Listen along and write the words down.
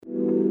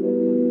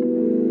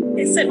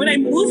I said when I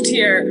moved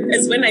here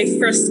is when I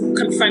first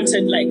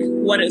confronted like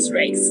what is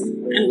race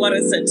and what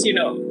is it,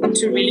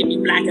 to really be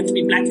Black and to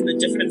be Black in a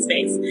different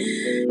space.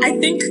 I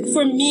think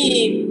for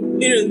me,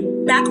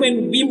 back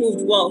when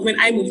when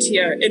I moved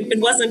here,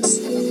 Edmonton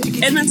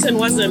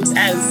wasn't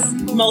as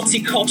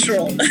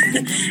multicultural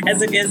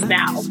as it is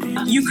now.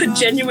 You could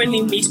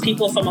genuinely meet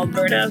people from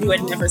Alberta who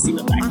had never seen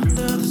a Black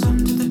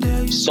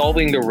person.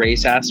 Solving the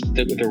race aspect,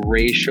 the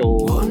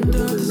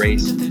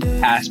race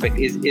aspect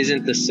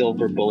isn't the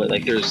silver bullet.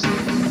 Like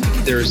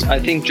there's I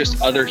think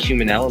just other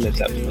human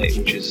elements at play,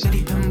 which is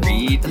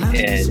greed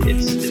and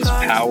its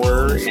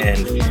power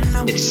and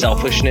its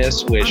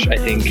selfishness, which I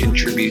think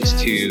contributes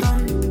to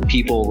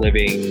people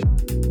living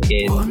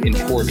in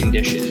poor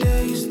conditions.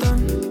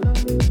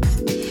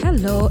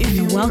 Hello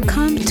and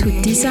welcome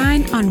to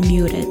Design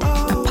Unmuted,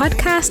 a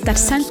podcast that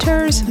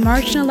centers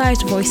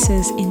marginalized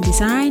voices in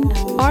design,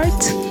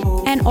 art,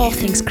 and all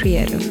things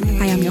creative.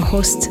 I am your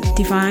host,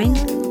 Divine,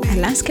 a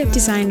landscape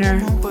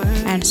designer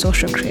and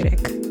social critic.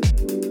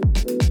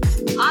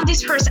 On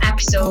this first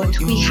episode,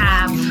 we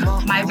have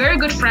my very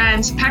good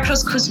friends,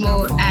 Petros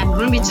Kuzmo and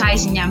Rumbitai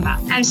Zinyamba.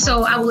 And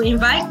so I will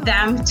invite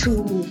them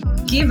to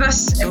give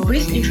us a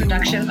brief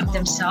introduction of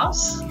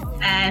themselves.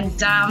 And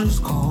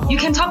you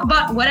can talk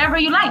about whatever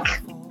you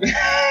like.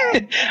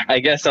 I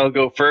guess I'll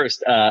go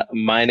first.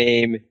 My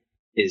name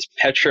is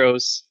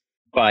Petros.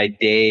 By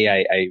day,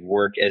 I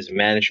work as a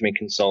management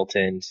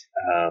consultant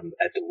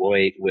at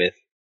Deloitte with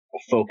a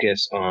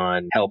focus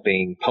on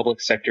helping public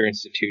sector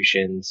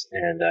institutions,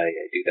 and I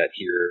do that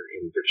here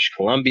in British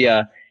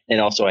Columbia.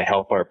 And also I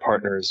help our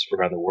partners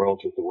around the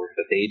world with the work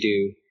that they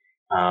do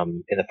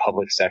in the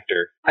public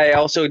sector. I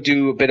also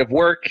do a bit of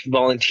work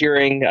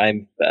volunteering.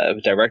 I'm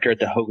a director at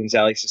the Hogan's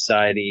Alley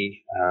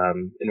Society,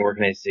 an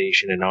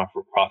organization, a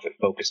not-for-profit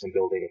focused on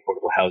building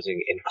affordable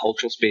housing and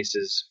cultural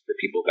spaces for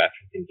people of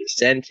African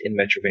descent in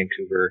Metro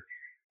Vancouver.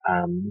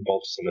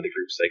 Involved some of the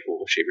groups like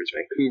Global Shapers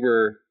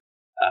Vancouver.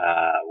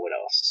 What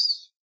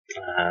else?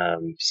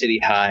 City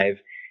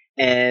Hive.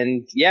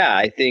 And yeah,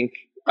 I think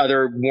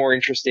other more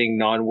interesting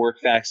non-work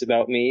facts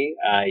about me.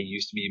 I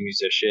used to be a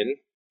musician,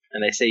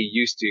 and I say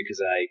used to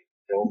because I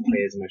don't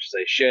play as much as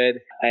I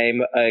should.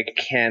 I'm a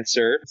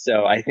Cancer,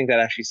 so I think that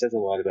actually says a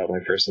lot about my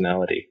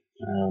personality.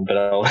 But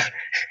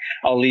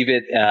I'll leave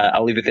it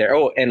there.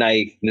 Oh, and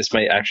this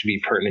might actually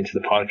be pertinent to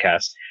the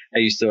podcast.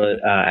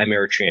 I'm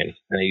Eritrean,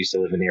 and I used to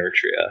live in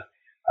Eritrea.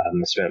 I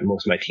spent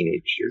most of my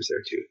teenage years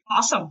there too.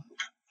 Awesome.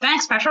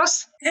 Thanks,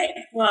 Petros. Hey,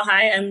 well,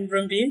 hi, I'm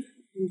Rumbi.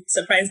 I'm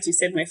surprised you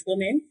said my full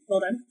name.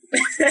 Hold on.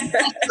 Sorry,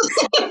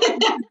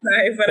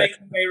 but I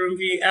call my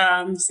Rumbi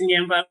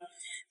Zinyamba.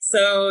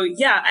 So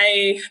yeah,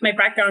 my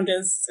background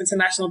is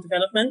international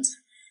development.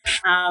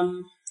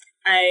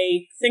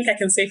 I think I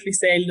can safely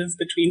say I live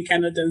between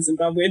Canada and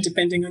Zimbabwe,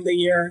 depending on the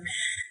year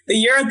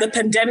of the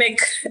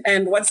pandemic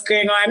and what's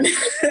going on.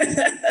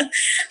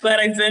 But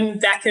I've been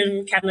back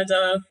in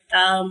Canada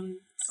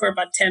for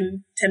about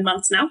 10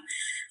 months now.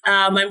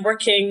 I'm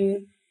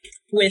working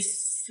with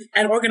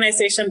an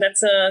organization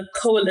that's a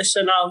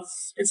coalition of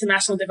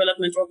international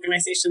development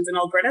organizations in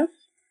Alberta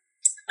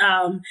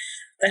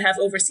that have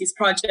overseas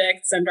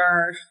projects and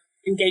are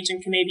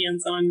engaging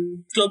Canadians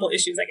on global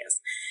issues, I guess.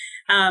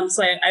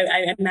 So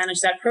I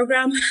manage that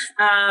program.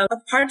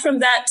 Apart from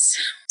that,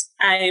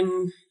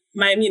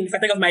 if I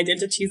think of my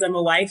identities, I'm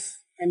a wife,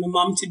 I'm a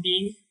mom to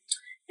be,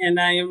 and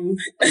I am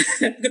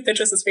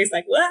Petros' face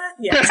like, what?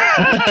 Yes.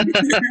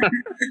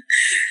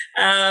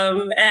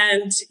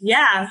 And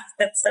yeah,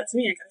 that's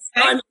me, I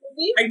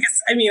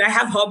guess. I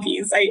have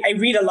hobbies. I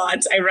read a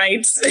lot. I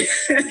write.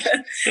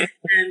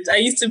 And I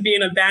used to be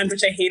in a band,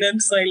 which I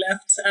hated, so I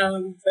left.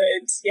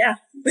 But yeah.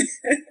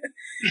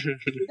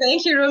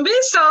 Thank you, Rumbi.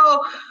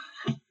 So,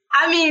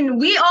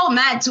 we all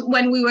met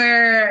when we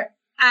were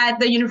at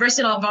the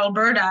University of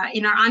Alberta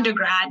in our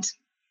undergrad.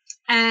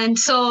 And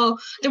so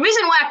the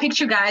reason why I picked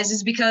you guys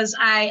is because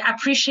I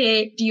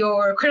appreciate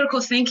your critical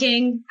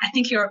thinking. I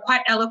think you're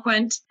quite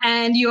eloquent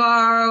and you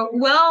are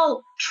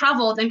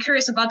well-traveled and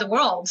curious about the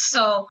world.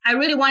 So I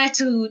really wanted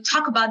to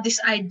talk about this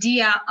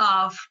idea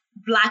of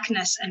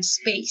Blackness and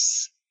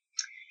space.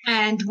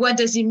 And what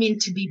does it mean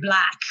to be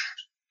Black?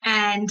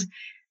 And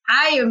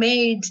I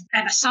made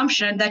an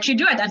assumption that you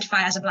do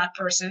identify as a Black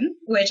person,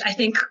 which I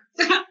think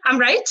I'm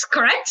right,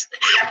 correct?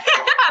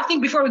 I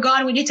think before we go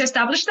on, we need to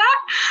establish that.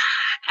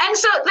 And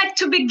so,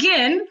 to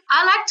begin,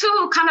 I like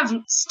to kind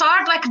of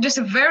start just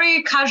a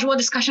very casual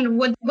discussion of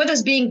what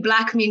does being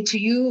Black mean to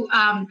you,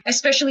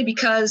 especially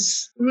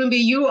because, Rumbi,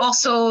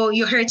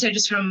 your heritage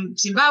is from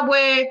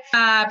Zimbabwe,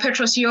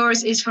 Petros,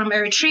 yours is from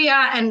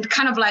Eritrea, and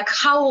kind of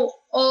how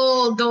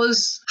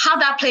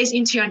that plays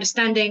into your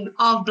understanding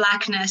of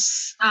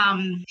Blackness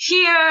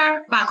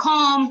here, back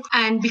home,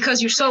 and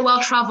because you're so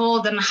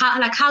well-traveled, and how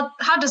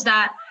does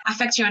that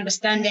affect your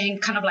understanding,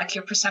 kind of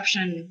your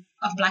perception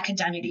of Black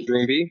identity?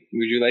 Rumbi,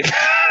 would you like?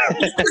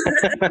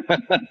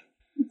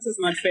 This is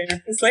not fair.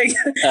 It's like,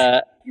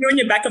 you're in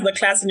your back of the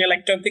class and you're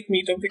like, don't pick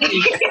me.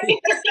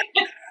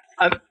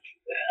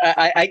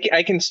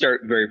 I can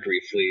start very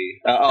briefly.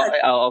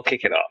 I'll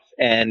kick it off.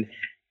 And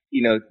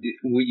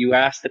you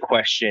asked the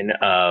question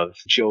of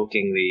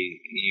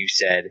jokingly, you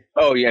said,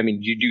 oh, yeah, I mean,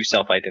 you do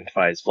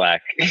self-identify as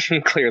Black,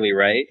 clearly,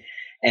 right?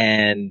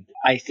 And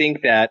I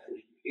think that,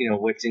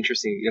 what's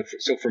interesting,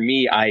 so for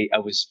me, I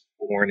was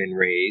born and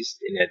raised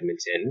in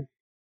Edmonton.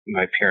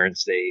 My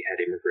parents, they had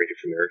immigrated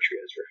from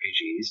Eritrea as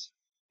refugees.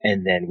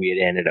 And then we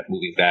had ended up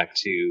moving back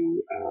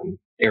to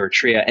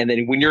Eritrea. And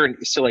then when you're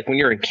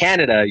in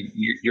Canada,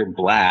 you're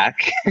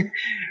Black,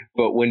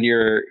 but when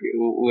you're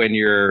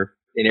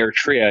in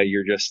Eritrea,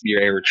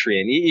 you're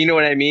Eritrean. You know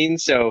what I mean?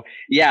 So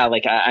yeah,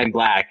 like I'm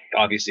Black,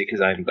 obviously,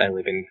 because I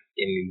live in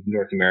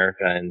North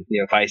America. And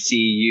if I see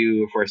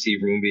you, or I see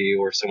Rumbi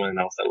or someone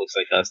else that looks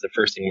like us, the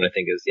first thing I'm gonna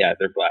think is, yeah,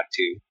 they're Black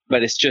too.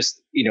 But it's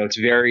just, it's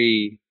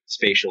very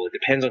spatial. It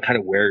depends on kind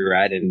of where you're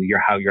at and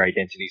how your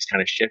identities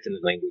kind of shift in the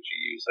language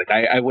you use. Like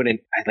I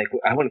wouldn't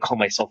call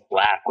myself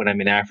Black when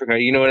I'm in Africa.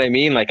 You know what I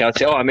mean? Like I would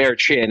say, oh, I'm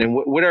Eritrean. And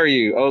what are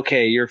you?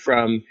 Okay, you're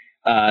from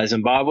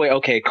Zimbabwe.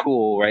 Okay,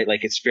 cool. Right?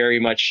 Like it's very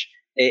much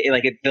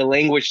the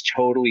language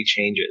totally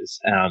changes.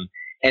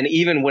 And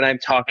even when I'm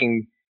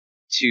talking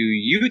to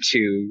you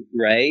two,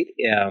 right,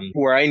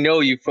 where I know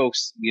you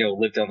folks,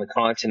 lived on the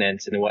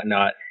continent and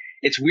whatnot,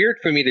 it's weird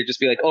for me to just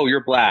be like, oh,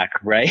 you're Black,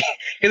 right?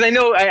 Because I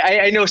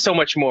know so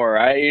much more.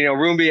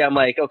 Rumbi, I'm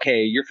like,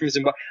 okay, you're from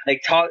Zimbabwe.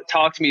 Like,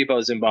 talk to me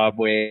about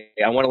Zimbabwe.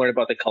 I want to learn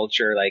about the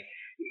culture. Like,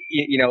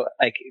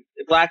 like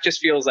Black just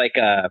feels like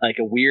a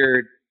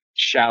weird,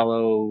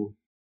 shallow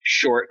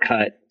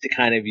shortcut to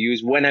kind of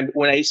use when I'm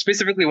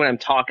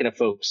talking to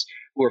folks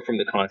who are from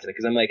the continent.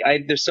 Because I'm like,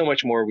 there's so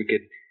much more we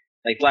could.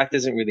 Like, Black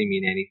doesn't really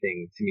mean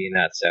anything to me in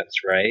that sense,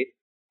 right?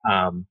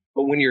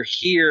 But when you're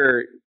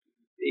here,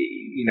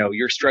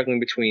 you're struggling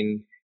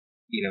between,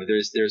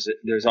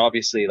 there's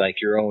obviously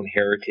like your own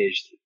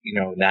heritage,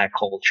 that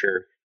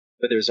culture,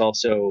 but there's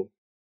also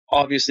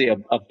obviously a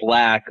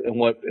Black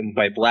and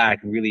by Black,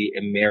 really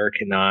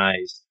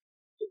Americanized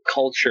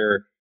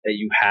culture that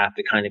you have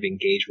to kind of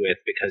engage with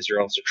because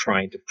you're also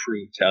trying to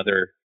prove to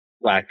other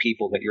Black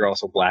people that you're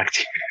also Black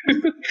too.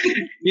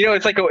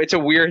 It's a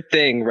weird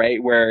thing,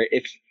 right? Where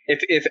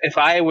if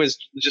I was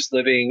just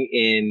living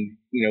in,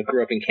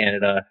 grew up in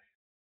Canada,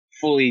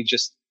 fully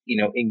just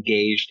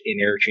engaged in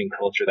Eritrean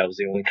culture. That was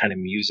the only kind of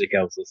music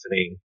I was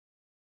listening,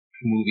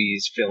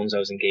 movies, films I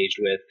was engaged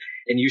with.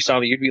 And you saw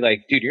me, you'd be like,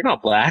 dude, you're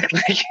not Black.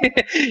 Like,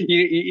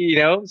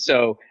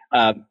 So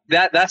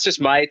that's just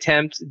my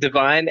attempt,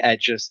 Divine, at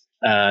just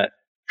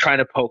trying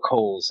to poke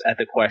holes at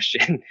the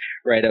question,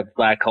 right, of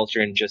Black culture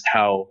and just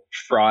how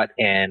fraught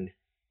and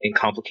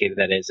complicated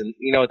that is. And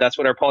that's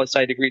what our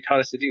poli-sci degree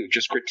taught us to do,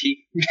 just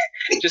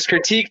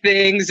critique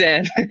things,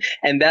 and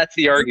that's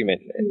the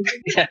argument.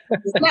 Yeah.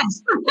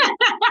 Yes.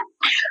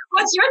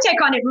 What's your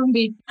take on it,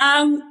 Rumbi?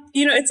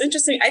 It's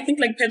interesting. I think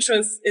like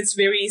Petros, it's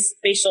very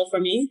spatial for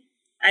me.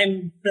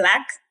 I'm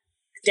Black,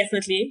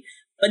 definitely,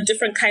 but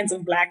different kinds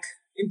of Black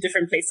in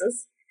different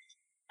places.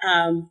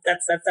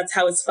 That's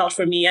how it's felt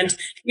for me. And,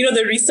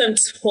 the recent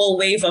whole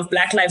wave of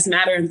Black Lives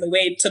Matter and the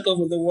way it took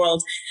over the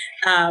world,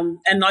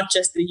 and not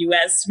just the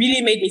US,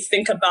 really made me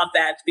think about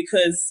that,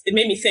 because it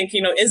made me think,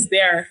 is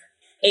there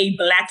a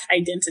Black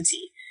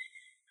identity?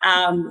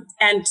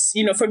 And,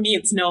 for me,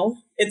 it's no.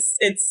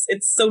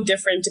 It's so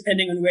different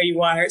depending on where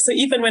you are. So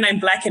even when I'm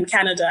Black in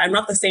Canada, I'm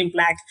not the same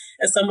Black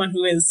as someone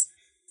who is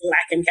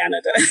Black in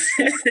Canada.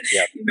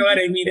 Yep. You know what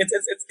I mean?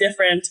 It's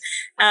different.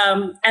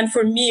 And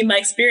for me, my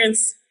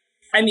experience,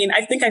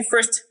 I think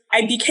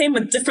I became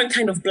a different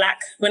kind of Black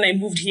when I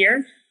moved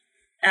here.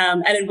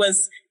 And it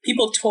was,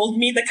 people told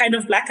me the kind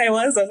of Black I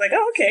was. I was like,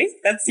 oh, okay,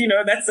 that's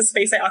the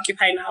space I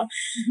occupy now.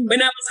 Mm-hmm.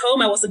 When I was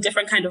home, I was a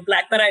different kind of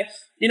Black. But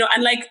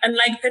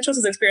unlike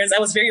Petros' experience, I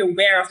was very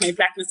aware of my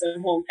Blackness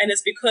at home. And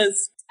it's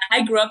because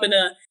I grew up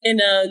in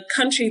a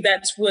country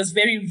that was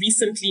very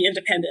recently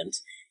independent.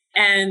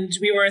 And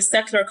we were a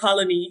settler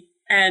colony.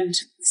 And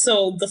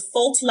so the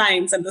fault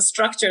lines and the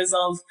structures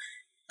of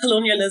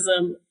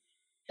colonialism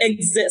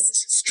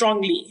exist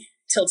strongly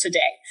till today.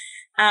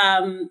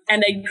 And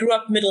I grew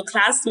up middle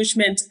class, which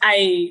meant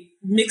I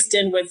mixed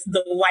in with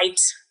the white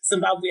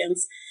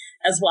Zimbabweans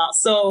as well.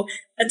 So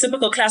a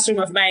typical classroom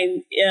of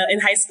mine in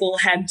high school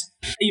had,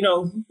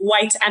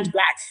 white and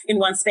Black in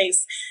one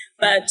space.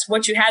 But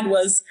what you had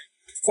was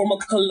former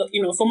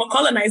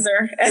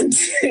colonizer and,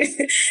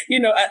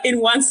 in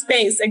one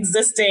space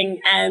existing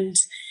and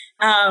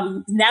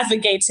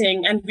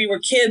navigating. And we were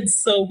kids,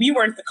 so we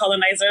weren't the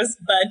colonizers,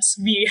 but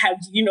we had,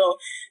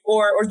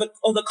 or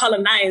the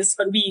colonized,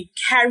 but we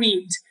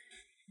carried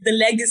the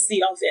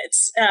legacy of it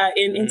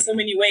in so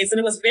many ways. And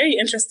it was very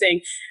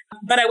interesting.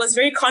 But I was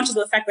very conscious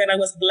of the fact that I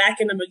was Black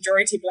in a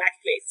majority Black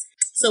place.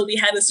 So we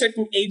had a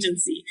certain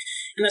agency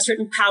and a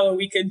certain power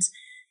we could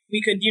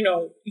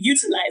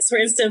utilize. For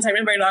instance, I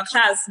remember in our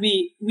class,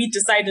 we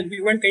decided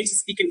we weren't going to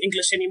speak in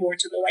English anymore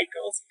to the white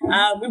girls.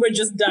 We were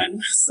just done.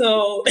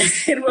 So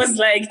it was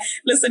like,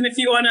 listen, if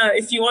you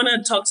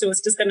wanna talk to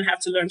us, just gonna have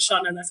to learn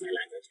Shona, that's my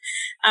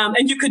language.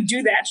 And you could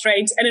do that,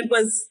 right? And it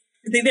was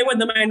they were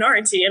the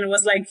minority, and it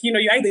was like, you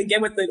either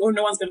get with it or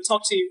no one's going to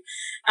talk to you,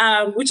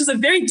 which is a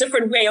very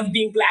different way of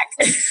being Black,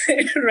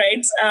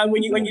 right?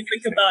 When you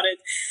think about it,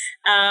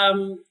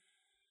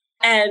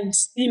 and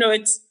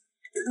it's.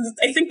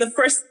 I think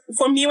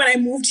for me when I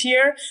moved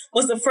here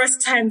was the first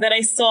time that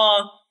I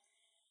saw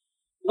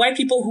white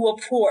people who were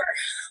poor,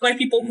 white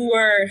people who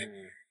were,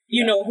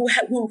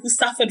 who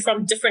suffered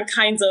from different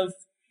kinds of,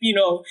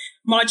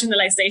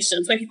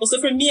 marginalizations, white people.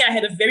 So for me, I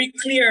had a very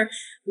clear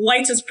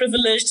white is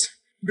privileged,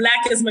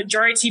 Black is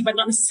majority, but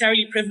not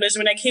necessarily privileged.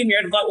 When I came here,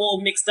 it got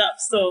all mixed up.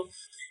 So,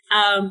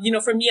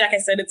 for me, like I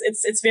said,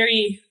 it's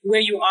very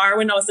where you are.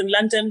 When I was in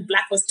London,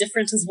 Black was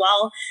different as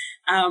well,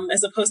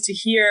 as opposed to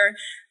here.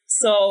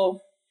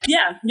 So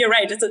yeah, you're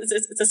right. It's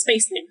a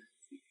space thing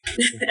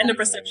and a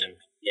perception.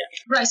 Yeah.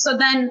 Right. So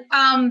then,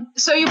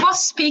 so you both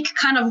speak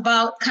kind of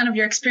about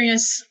your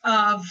experience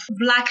of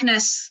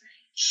Blackness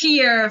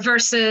here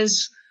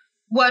versus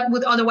what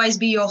would otherwise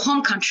be your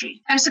home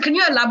country. And so can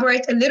you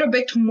elaborate a little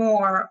bit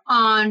more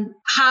on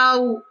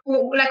how,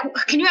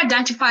 can you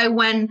identify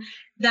when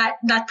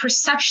that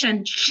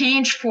perception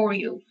changed for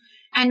you?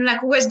 And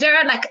was there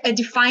a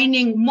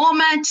defining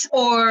moment,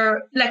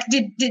 or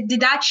did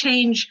that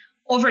change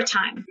over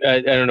time? I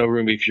don't know,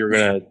 Rumi, if you're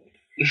gonna.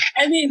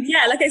 I mean,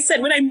 yeah, like I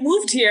said, when I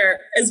moved here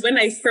is when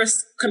I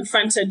first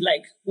confronted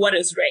what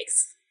is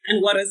race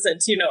and what is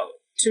it,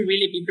 to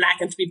really be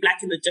Black and to be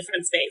Black in the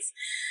different space.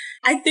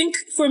 I think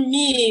for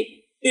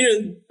me,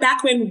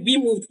 back when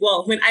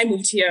when I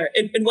moved here,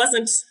 Edmonton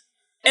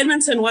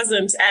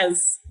wasn't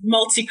as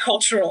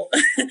multicultural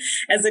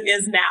as it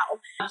is now.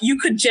 You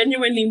could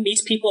genuinely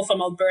meet people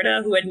from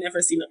Alberta who had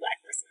never seen a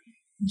Black person,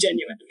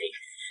 genuinely.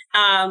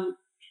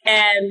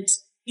 And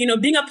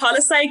being a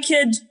poli-sci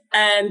kid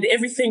and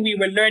everything we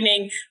were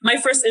learning, my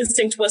first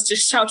instinct was to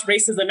shout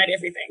racism at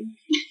everything.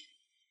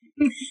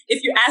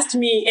 If you asked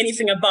me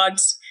anything about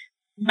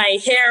my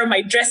hair,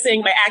 my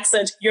dressing, my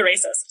accent, you're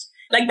racist.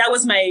 That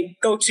was my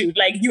go-to.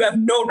 You have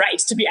no right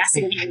to be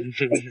asking me.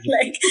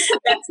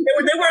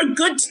 There were a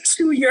good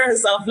 2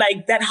 years of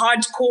that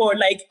hardcore,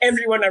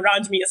 everyone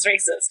around me is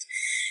racist.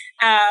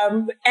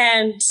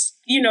 And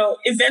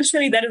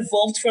eventually that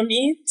evolved for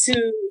me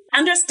to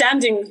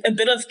understanding a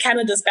bit of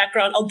Canada's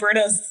background,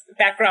 Alberta's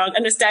background,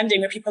 understanding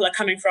where people are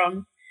coming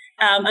from,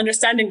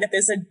 understanding that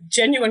there's a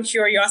genuine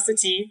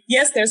curiosity.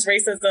 Yes, there's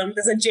racism.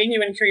 There's a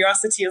genuine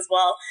curiosity as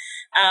well.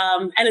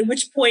 And at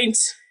which point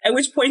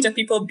are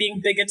people being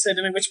bigoted,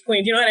 and at which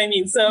point, you know what I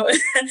mean? So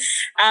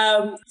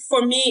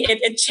for me,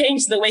 it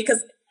changed the way,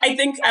 because I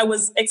think I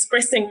was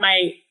expressing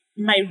my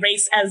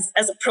race as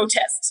a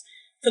protest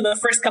for the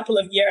first couple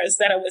of years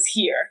that I was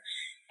here.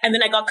 And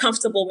then I got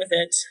comfortable with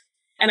it.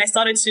 And I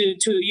started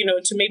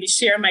to maybe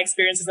share my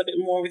experiences a bit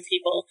more with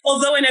people.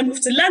 Although when I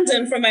moved to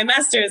London for my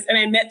master's, and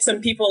I met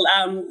some people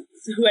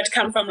who had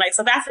come from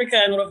South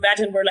Africa and all of that,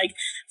 and were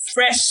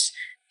fresh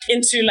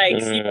into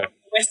the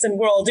Western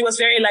world, it was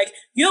very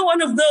you're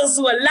one of those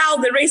who allow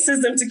the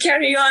racism to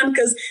carry on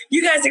because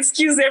you guys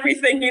excuse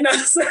everything,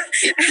 So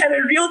I had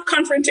a real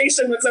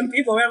confrontation with some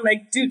people where I'm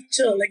dude,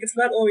 chill, it's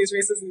not always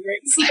racism,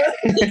 right?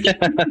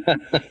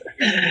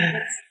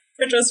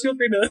 Petros, feel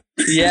free to.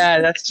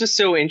 Yeah, that's just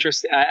so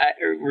interesting.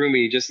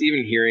 Rumi, just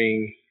even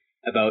hearing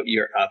about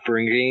your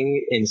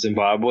upbringing in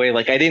Zimbabwe,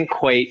 I didn't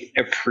quite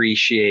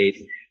appreciate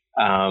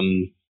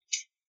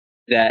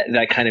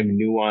that kind of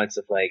nuance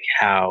of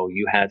how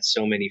you had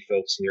so many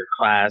folks in your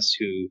class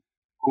who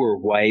were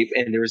white,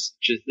 and there was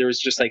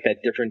just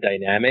that different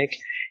dynamic.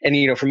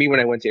 And for me, when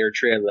I went to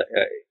Eritrea,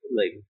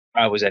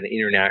 I was at an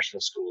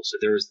international school, so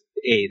there was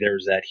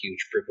that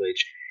huge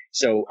privilege.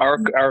 So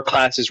our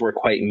classes were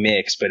quite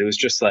mixed, but it was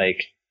just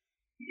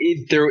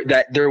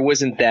there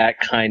wasn't that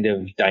kind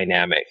of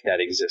dynamic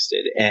that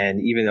existed. And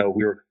even though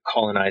we were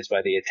colonized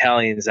by the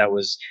Italians, that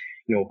was,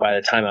 by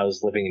the time I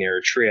was living in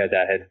Eritrea,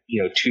 that had,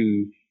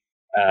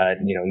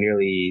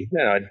 nearly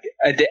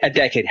a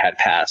decade had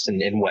passed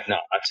and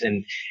whatnot.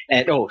 And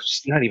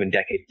not even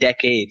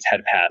decades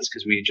had passed,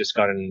 because we had just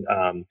gotten,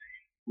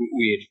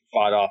 we had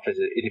fought off as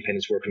an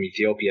independence war from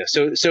Ethiopia.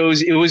 So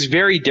it was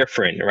very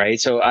different, right?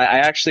 So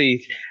I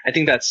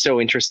think that's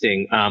so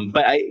interesting.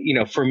 But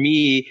for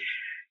me,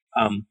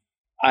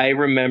 I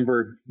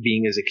remember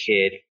being as a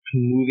kid,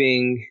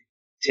 moving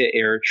to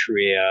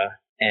Eritrea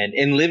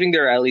and living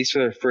there at least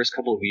for the first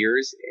couple of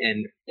years,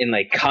 and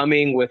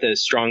coming with a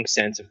strong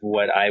sense of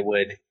what I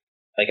would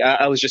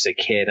I was just a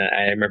kid.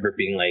 I remember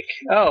being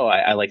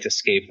I like to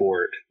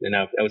skateboard, and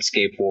I would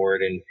skateboard,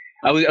 and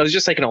I was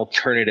just an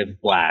alternative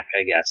Black,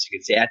 I guess you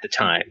could say, at the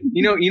time.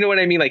 You know what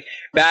I mean?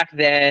 Back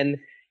then,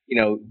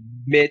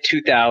 mid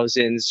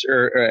 2000s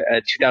or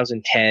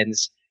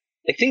 2010s.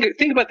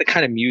 Think about the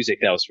kind of music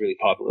that was really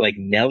popular,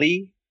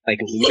 Nelly,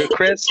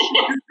 Ludacris.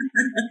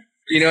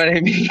 You know what I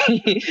mean?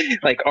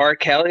 R.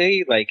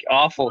 Kelly,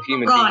 awful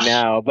human being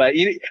now, but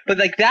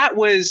that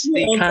was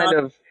the kind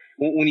of,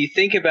 when you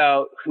think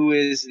about who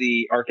is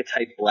the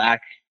archetype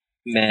Black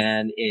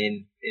man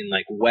in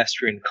like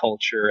Western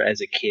culture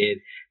as a kid.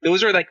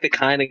 Those are like the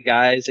kind of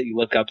guys that you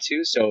look up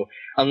to. So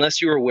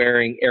unless you were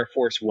wearing Air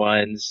Force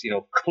Ones,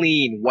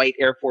 clean white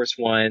Air Force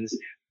Ones,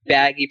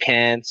 baggy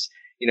pants,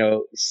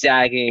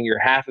 sagging, your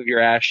half of your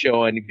ass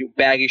showing,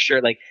 baggy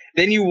shirt, like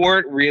then you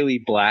weren't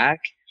really black.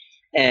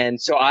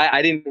 And so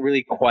I didn't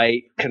really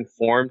quite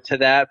conform to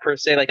that per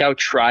se. Like I would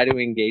try to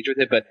engage with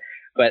it, but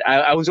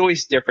I was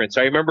always different.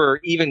 So I remember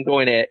even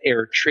going to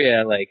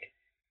Eritrea, like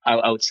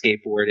I would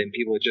skateboard and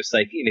people would just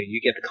like,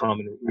 you get the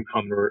common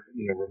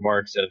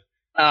remarks of,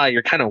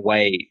 you're kind of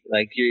white.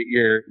 Like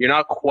you're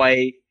not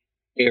quite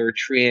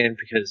Eritrean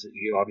because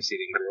you obviously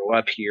didn't grow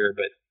up here,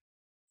 but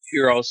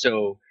you're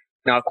also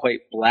not quite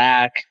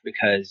black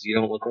because you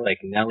don't look like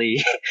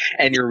Nelly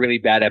and you're really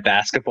bad at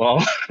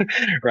basketball.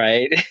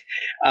 Right.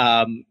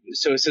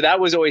 So that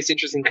was always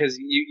interesting because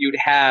you'd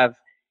have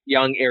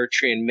young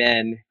Eritrean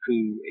men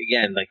who,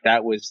 again, like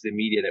that was the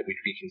media that we'd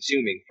be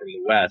consuming from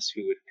the West,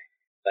 who would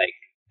like,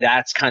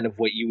 that's kind of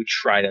what you would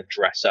try to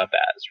dress up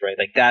as, right?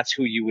 Like that's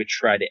who you would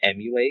try to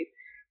emulate.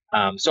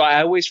 So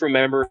I always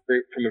remember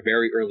from a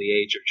very early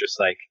age of just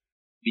like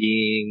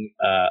being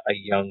a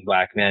young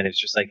black man. It's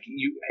just like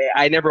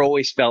I never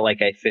always felt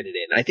like I fitted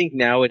in. I think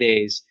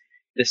nowadays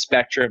the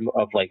spectrum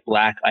of like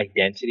black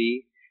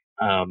identity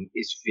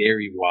is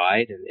very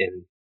wide,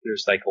 and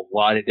there's like a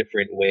lot of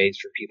different ways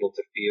for people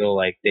to feel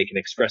like they can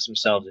express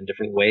themselves in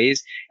different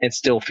ways and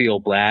still feel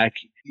black.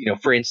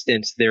 For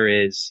instance, there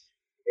is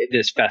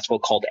this festival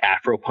called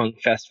Afropunk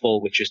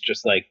Festival, which is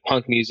just like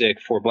punk music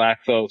for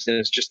black folks, and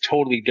it's just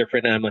totally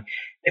different. And I'm like,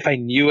 if I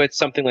knew it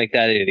something like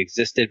that it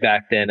existed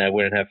back then, I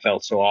wouldn't have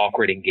felt so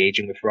awkward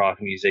engaging with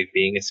rock music,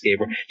 being a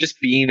skateboarder,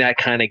 just being that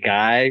kind of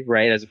guy,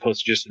 right? As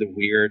opposed to just the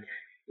weird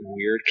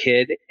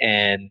kid.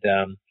 And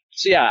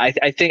so yeah,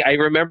 I think I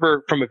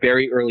remember from a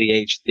very early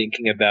age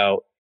thinking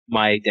about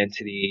my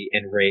identity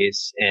and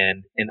race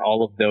and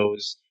all of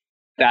those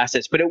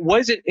facets, but it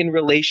wasn't in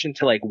relation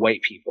to like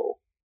white people.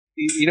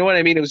 You know what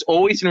I mean? It was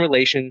always in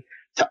relation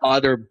to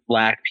other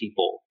black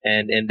people.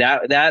 And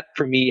that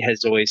for me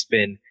has always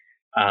been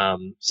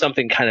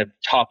something kind of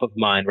top of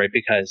mind, right?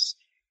 Because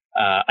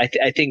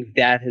I think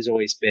that has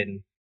always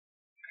been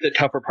the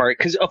tougher part.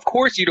 Because of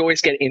course you'd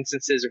always get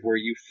instances of where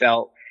you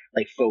felt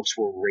like folks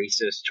were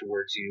racist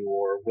towards you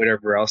or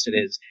whatever else it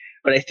is.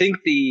 But I think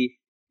the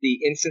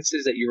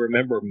instances that you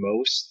remember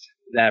most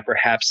that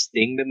perhaps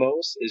sting the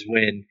most is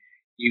when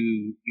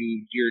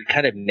you're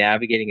kind of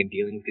navigating and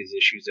dealing with these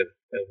issues of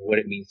what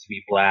it means to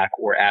be black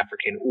or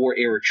African or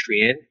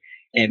Eritrean,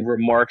 and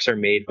remarks are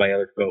made by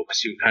other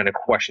folks who kind of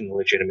question the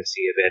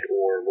legitimacy of it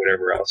or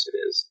whatever else it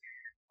is.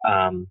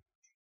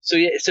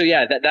 So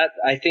yeah, that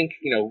I think,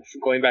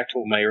 going back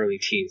to my early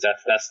teens,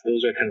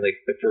 those are kind of like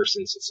the first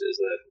instances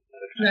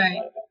that I've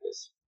thought about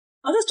this.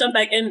 I'll just jump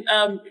back in.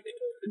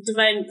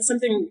 Divine,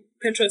 something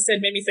Petros said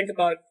made me think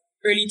about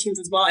early teens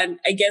as well. And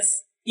I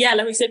guess, yeah,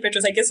 like we said,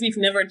 Petros, I guess we've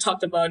never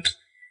talked about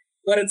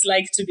what it's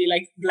like to be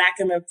like black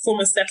in a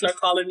former settler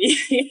colony,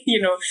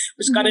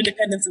 which got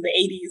independence in the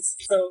 80s.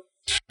 So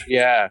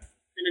yeah.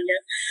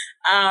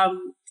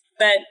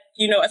 But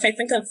if I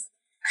think of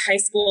high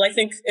school, I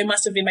think it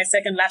must have been my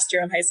second last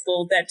year of high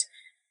school that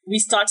we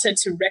started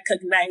to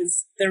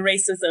recognize the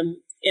racism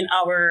in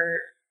our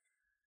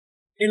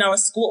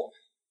school,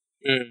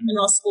 in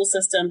our school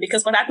system.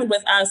 Because what happened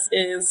with us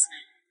is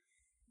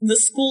the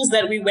schools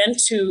that we went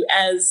to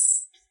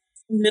as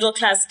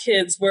middle-class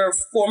kids were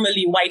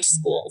formerly white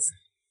schools.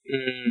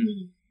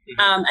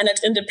 And at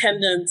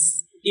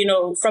independence,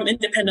 from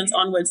independence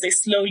onwards, they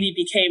slowly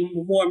became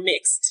more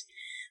mixed.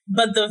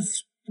 But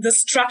the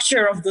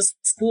structure of the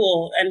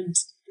school and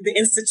the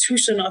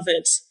institution of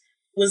it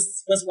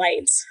was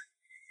white.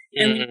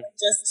 And we were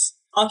just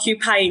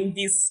occupying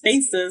these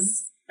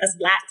spaces as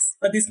blacks,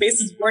 but these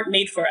spaces weren't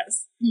made for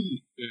us.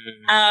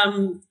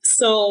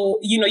 So,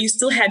 you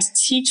still had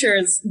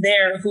teachers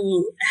there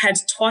who had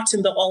taught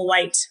in the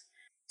all-white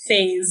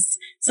phase.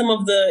 Some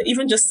of the,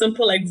 even just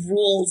simple like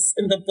rules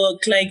in the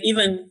book, like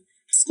even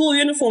school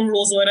uniform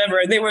rules or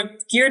whatever, they were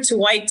geared to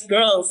white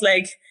girls,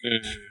 like,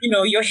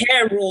 your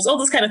hair rules, all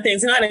those kind of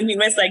things. You know what I mean?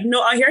 Where it's like,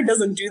 no, our hair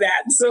doesn't do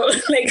that. So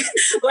like,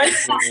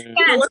 what's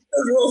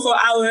the rule for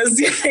ours?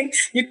 Like,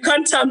 you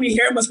can't tell me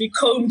hair must be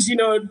combed,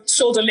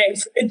 shoulder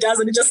length. It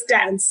doesn't, it just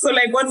stands. So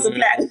like, what's the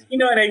plan? You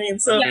know what I mean?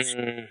 So,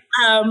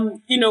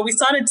 we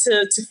started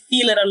to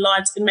feel it a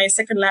lot in my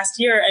second last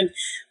year. And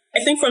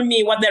I think for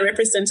me, what that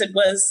represented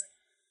was,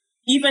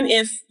 even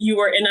if you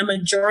were in a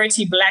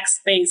majority black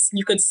space,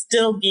 you could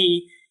still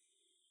be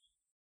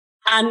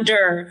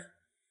under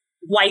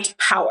white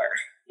power.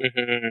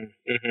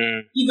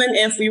 Even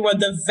if we were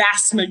the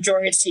vast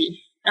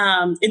majority.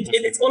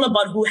 It's all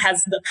about who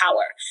has the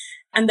power.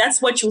 And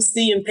that's what you'll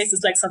see in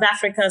places like South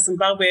Africa,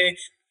 Zimbabwe,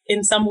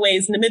 in some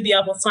ways,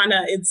 Namibia,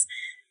 Botswana. It's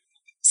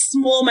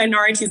small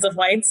minorities of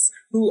whites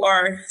who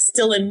are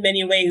still in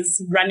many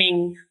ways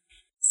running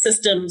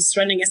systems,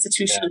 running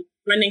institutions,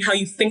 running how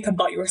you think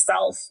about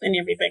yourself and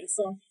everything.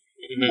 So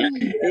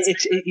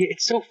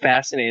it's so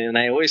fascinating, and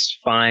I always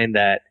find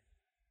that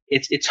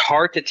it's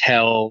hard to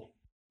tell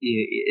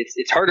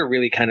it's hard to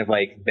really kind of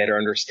like better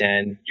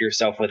understand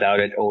yourself without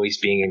it always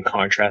being in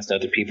contrast to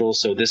other people.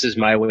 So this is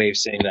my way of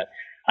saying that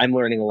I'm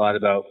learning a lot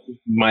about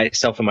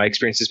myself and my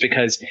experiences,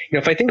 because,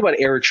 if I think about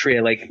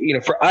Eritrea, like,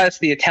 for us,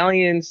 the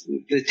Italian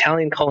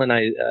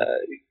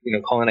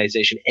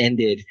colonization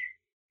ended,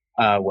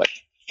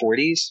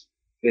 40s,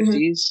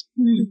 50s.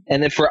 Mm-hmm.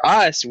 And then for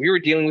us, we were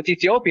dealing with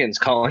Ethiopians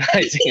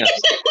colonizing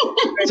us.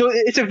 So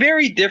it's a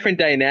very different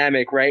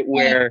dynamic, right?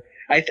 Where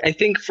I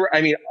think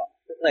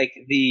like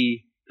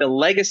the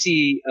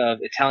legacy of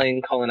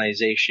Italian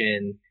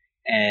colonization,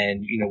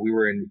 and, we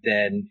were in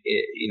then,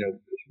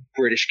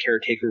 British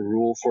caretaker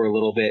rule for a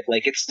little bit,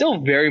 like, it's still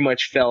very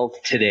much felt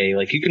today.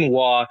 Like, you can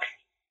walk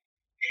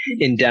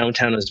in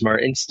downtown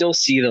Asmara and still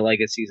see the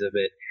legacies of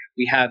it.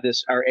 We have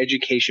our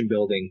education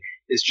building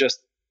is just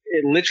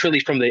literally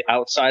from the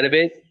outside of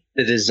it,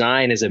 the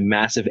design is a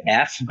massive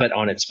F, but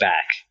on its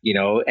back,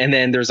 and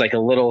then there's like a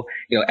little,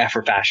 F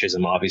for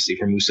fascism, obviously,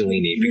 for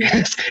Mussolini,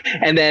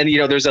 and then,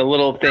 there's a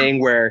little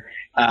thing where,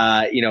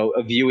 a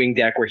viewing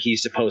deck where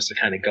he's supposed to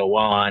kind of go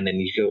on,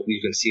 and you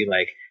can see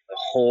like the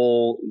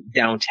whole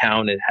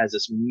downtown. It has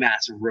this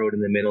massive road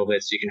in the middle of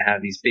it, so you can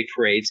have these big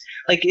parades.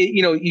 Like,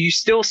 you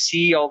still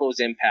see all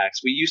those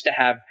impacts. We used to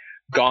have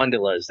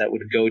gondolas that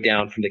would go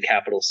down from the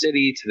capital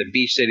city to the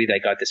beach city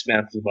that got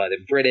dismantled by the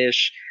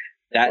British.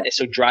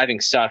 So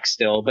driving sucks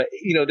still, but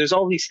there's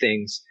all these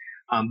things.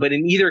 But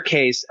in either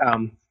case,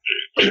 I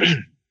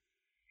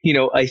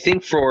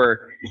think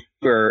for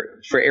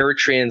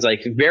Eritreans,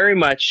 like, very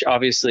much,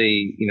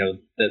 obviously,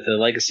 the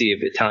legacy of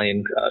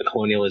Italian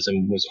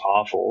colonialism was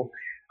awful.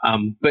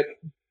 But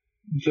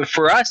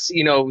for us,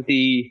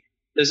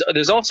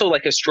 there's also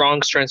like a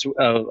strong strength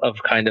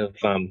of kind of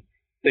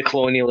the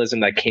colonialism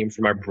that came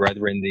from our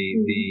brethren, the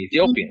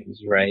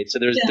Ethiopians, right? So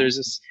there's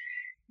this,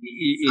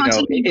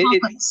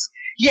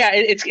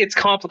 it's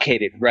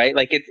complicated, right?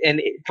 Like,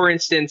 for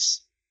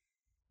instance,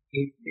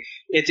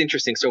 it's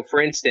interesting. So,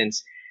 for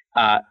instance,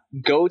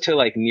 go to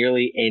like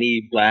nearly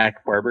any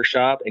black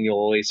barbershop and you'll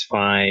always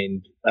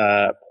find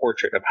a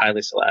portrait of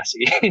Haile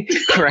Selassie,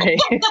 right?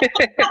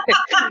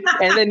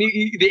 And then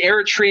the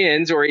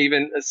Eritreans, or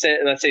even let's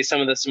say some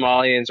of the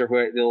Somalians, or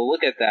who, they'll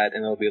look at that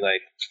and they'll be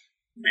like,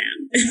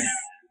 man,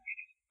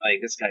 like,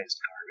 this guy's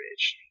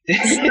garbage.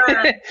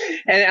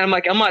 And I'm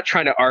like, I'm not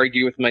trying to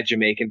argue with my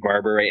Jamaican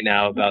barber right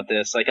now about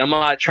this. Like, I'm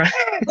not trying.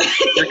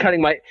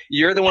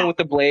 You're the one with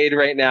the blade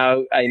right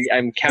now.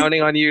 I'm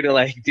counting on you to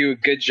like do a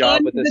good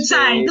job with this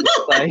blade.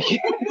 Like,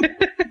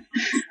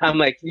 I'm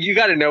like, you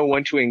got to know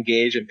when to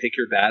engage and pick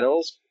your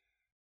battles.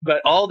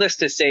 But all this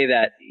to say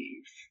that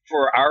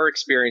for our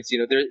experience,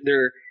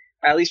 there,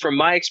 at least from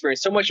my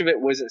experience, so much of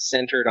it wasn't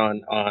centered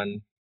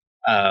on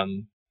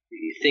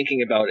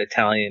thinking about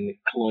Italian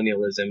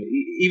colonialism,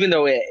 even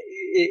though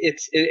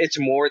it's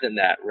more than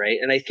that, right?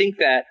 And I think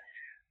that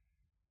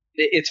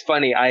it's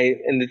funny.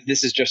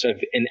 This is just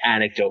an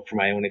anecdote from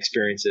my own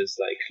experiences.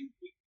 Like,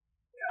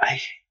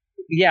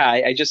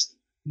 I just,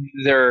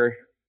 they're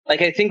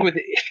like, I think with,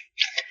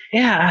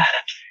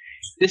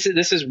 this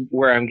is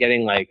where I'm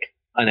getting like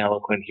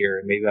uneloquent here,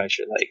 and maybe I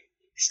should like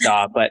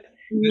stop. But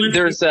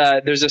there's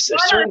a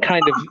certain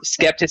kind of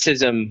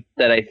skepticism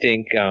that I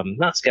think,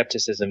 not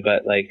skepticism,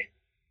 but like,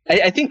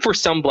 I think for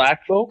some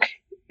black folk,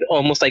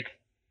 almost like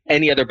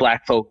any other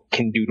black folk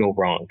can do no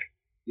wrong.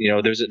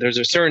 There's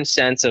a certain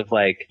sense of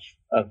like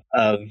of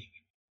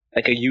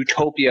like a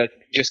utopia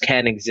just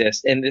can't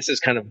exist. And this is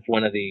kind of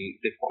one of the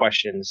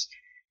questions,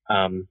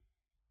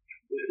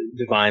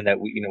 Divine, that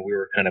we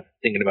were kind of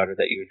thinking about, it,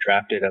 that you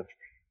drafted, of,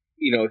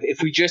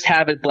 if we just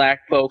have it,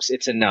 black folks,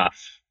 it's enough.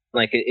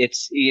 Like,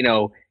 it's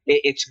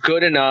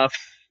good enough,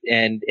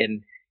 and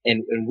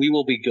we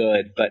will be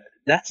good. But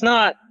that's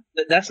not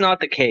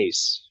the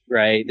case,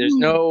 right? There's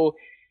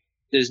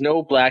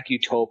no black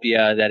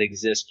utopia that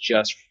exists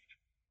just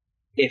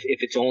if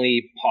it's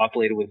only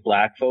populated with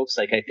black folks.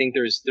 Like, I think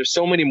there's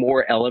so many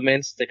more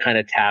elements to kind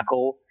of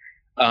tackle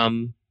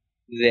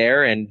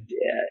there, and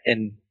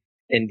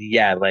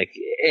yeah, like,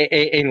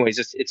 anyways,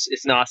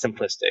 it's not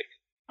simplistic.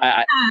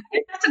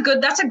 That's a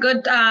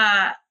good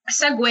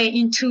segue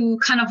into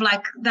kind of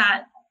like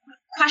that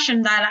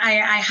question that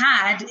I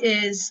had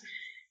is,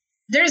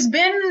 there's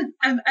been,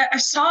 I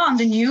saw on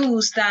the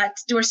news that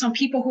there were some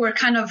people who were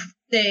kind of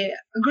a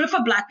group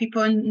of black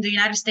people in the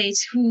United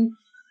States who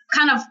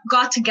kind of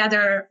got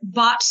together,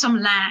 bought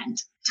some land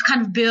to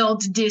kind of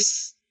build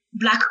this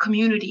black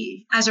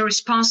community as a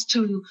response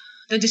to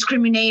the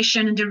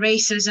discrimination and the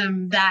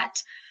racism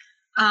that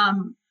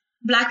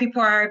black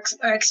people are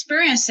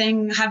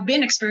experiencing, have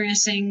been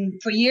experiencing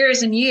for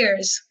years and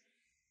years,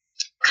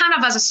 kind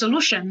of as a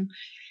solution.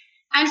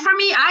 And for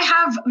me, I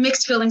have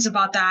mixed feelings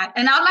about that.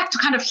 And I'd like to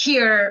kind of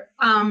hear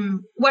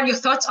what your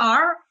thoughts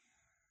are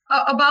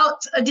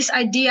about this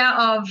idea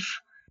of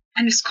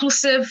an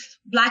exclusive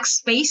black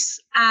space,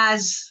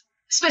 as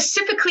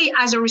specifically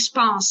as a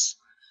response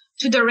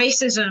to the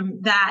racism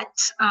that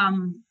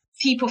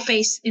people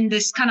face in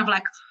this kind of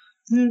like,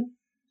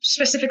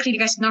 specifically, I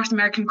guess, North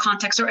American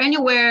context, or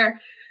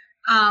anywhere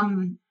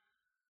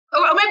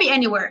or maybe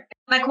anywhere.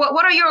 Like,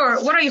 what are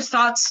your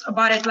thoughts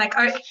about it? Like,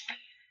 are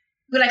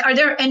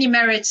there any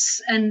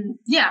merits? And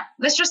yeah,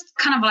 let's just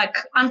kind of like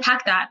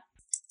unpack that.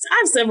 I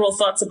have several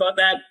thoughts about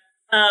that.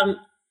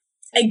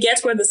 I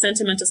get where the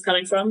sentiment is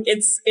coming from.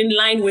 It's in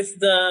line with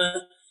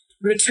the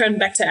return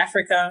back to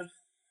Africa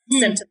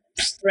sentiment,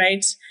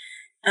 right?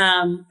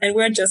 And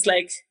we're just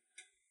like,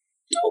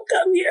 don't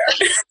come here.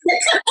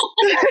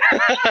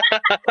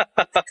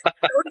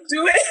 Don't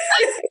do it.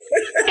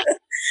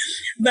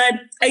 But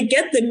I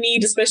get the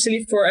need,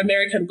 especially for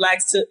American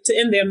Blacks, to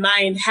in their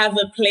mind have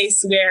a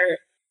place where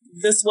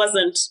this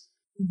wasn't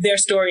their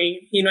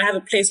story, have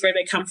a place where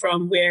they come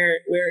from, where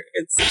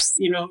it's,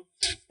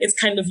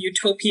 it's kind of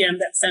utopia in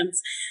that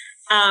sense.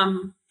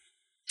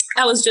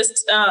 I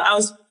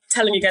was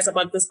telling you guys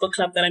about this book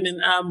club that I'm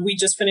in. We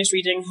just finished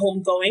reading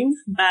Homegoing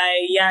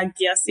by Yaa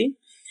Gyasi.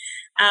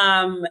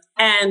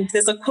 And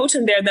there's a quote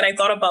in there that I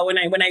thought about when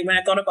I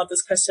thought about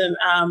this question,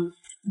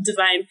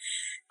 Divine.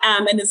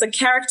 And it's a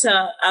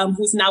character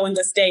who's now in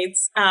the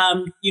States,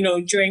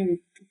 during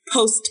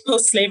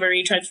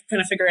post-slavery, trying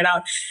to figure it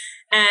out.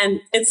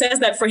 And it says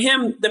that for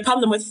him, the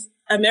problem with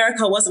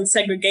America wasn't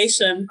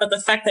segregation, but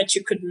the fact that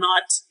you could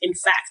not, in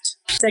fact,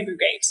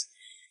 segregate.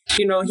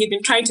 He'd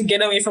been trying to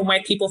get away from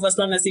white people for as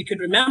long as he could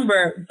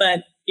remember,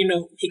 but,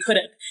 he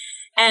couldn't.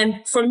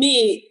 And for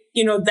me,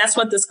 that's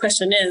what this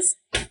question is.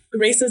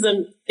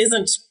 Racism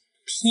isn't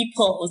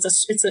people.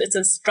 It's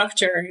a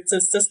structure. It's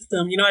a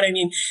system. You know what I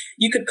mean?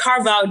 You could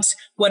carve out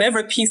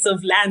whatever piece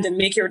of land and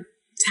make your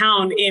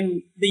town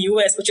in the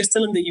U.S., but you're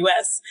still in the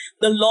U.S.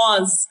 The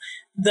laws,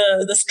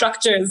 the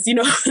structures,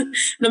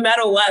 no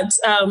matter what,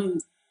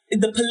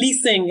 the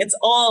policing, it's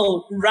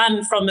all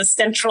run from a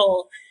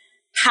central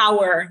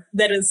power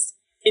that is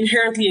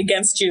inherently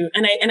against you.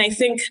 And I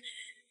think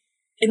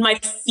it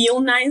might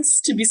feel nice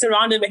to be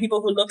surrounded by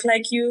people who look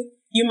like you.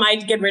 You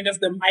might get rid of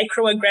the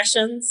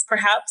microaggressions,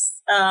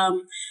 perhaps,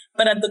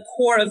 but at the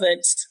core of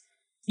it,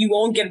 you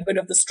won't get rid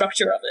of the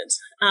structure of it.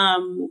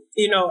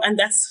 And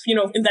that's,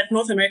 in that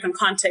North American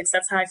context,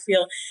 that's how I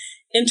feel.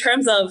 In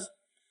terms of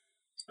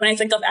when I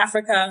think of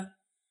Africa,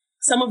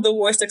 some of the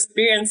worst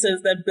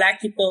experiences that Black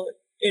people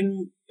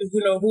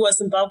who are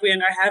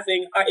Zimbabwean are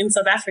having are in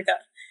South Africa,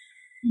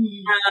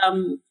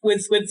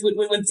 with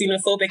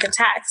xenophobic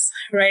attacks,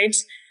 right?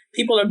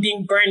 People are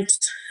being burnt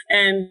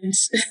and,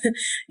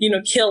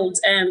 killed.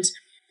 And,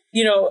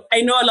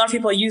 I know a lot of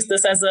people use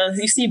this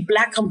you see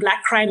Black on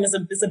Black crime is a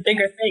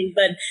bigger thing,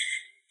 but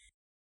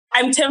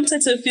I'm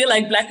tempted to feel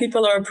like Black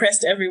people are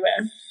oppressed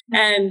everywhere.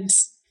 And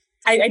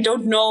I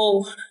don't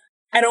know,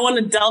 I don't want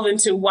to delve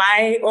into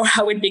why or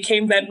how it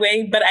became that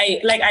way, but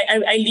I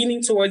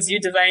leaning towards you,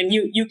 Divine.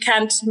 You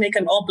can't make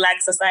an all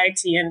Black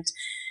society. And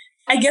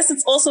I guess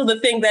it's also the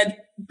thing that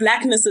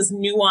Blackness is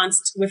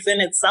nuanced within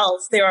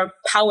itself. There are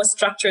power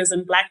structures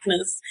in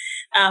Blackness.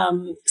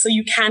 So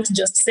you can't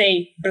just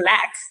say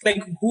Black,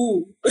 like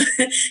who,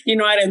 you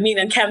know what I mean?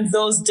 And can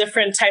those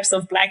different types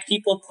of Black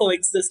people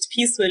coexist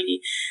peacefully?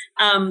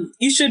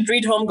 You should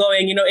read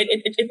Homegoing.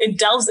 It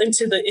delves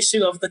into the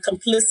issue of the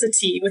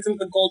complicity within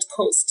the Gold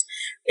Coast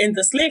in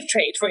the slave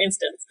trade, for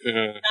instance,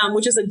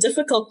 which is a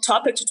difficult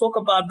topic to talk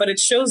about, but it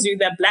shows you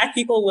that Black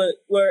people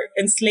were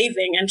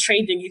enslaving and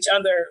trading each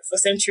other for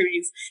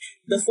centuries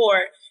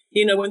before.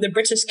 When the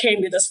British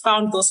came, they just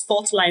found those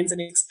fault lines and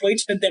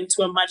exploited them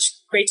to a much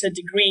greater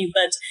degree.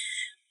 But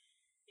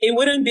it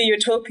wouldn't be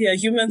utopia.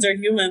 Humans are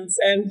humans.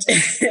 And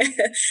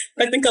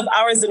I think of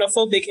our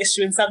xenophobic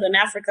issue in Southern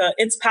Africa.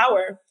 It's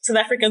power. South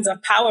Africans are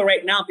power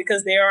right now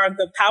because they are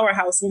the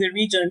powerhouse in the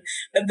region,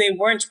 but they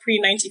weren't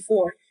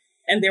pre-94.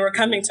 And they were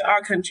coming to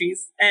our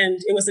countries.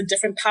 And it was a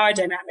different power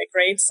dynamic,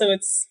 right? So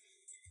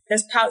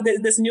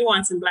there's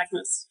nuance in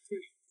Blackness.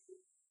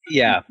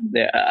 Yeah,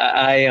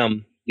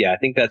 I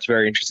think that's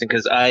very interesting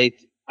because I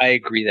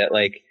agree that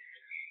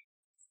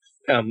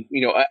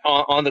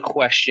on the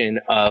question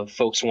of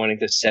folks wanting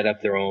to set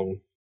up their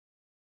own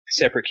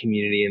separate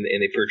community and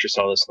they purchase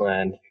all this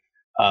land,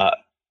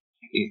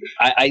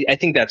 I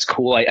think that's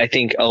cool. I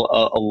think a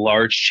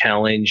large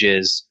challenge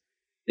is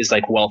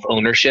like wealth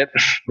ownership,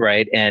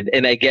 right? And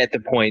I get the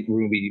point,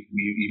 Ruby,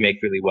 you make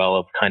really well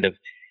of kind of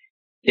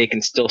they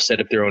can still set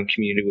up their own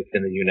community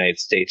within the United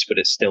States, but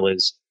it still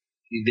is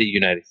the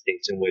United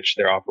States in which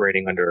they're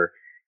operating under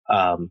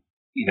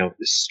the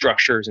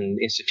structures and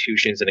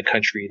institutions in a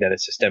country that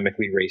is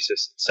systemically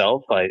racist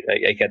itself. I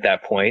get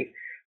that point.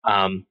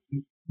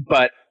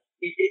 But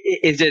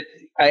is it,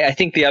 I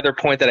think the other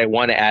point that I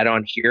want to add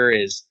on here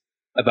is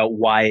about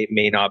why it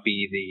may not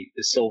be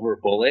the silver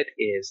bullet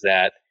is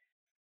that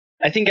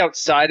I think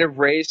outside of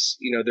race,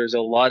 there's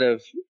a lot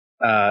of,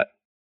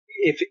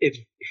 if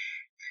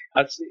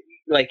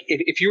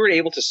you were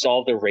able to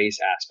solve the race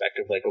aspect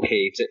of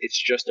okay,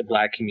 it's just a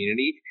Black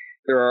community,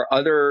 there are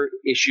other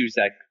issues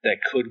that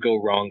could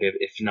go wrong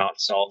if not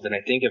solved. And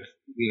I think if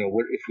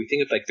we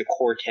think of the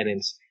core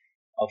tenets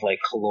of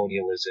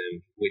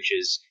colonialism, which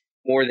is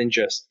more than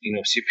just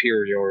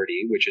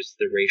superiority, which is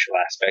the racial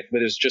aspect, but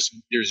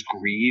there's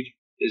greed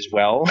as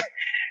well,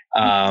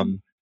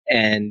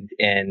 and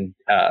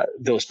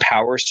those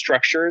power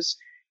structures.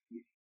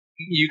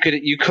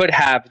 you could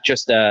have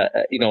just a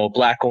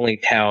black only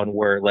town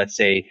where, let's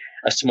say,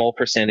 a small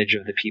percentage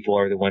of the people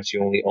are the ones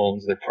who only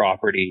owns the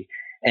property,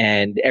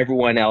 and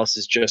everyone else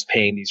is just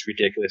paying these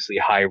ridiculously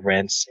high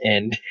rents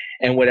and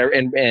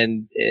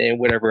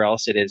whatever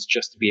else it is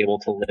just to be able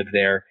to live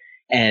there.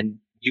 And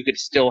you could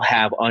still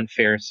have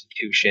unfair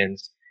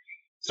institutions.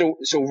 So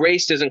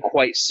race doesn't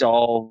quite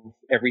solve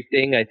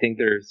everything. I think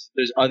there's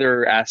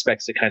other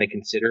aspects to kind of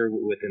consider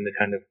within the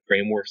kind of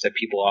frameworks that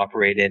people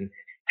operate in,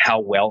 how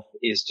wealth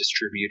is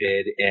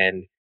distributed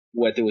and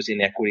what those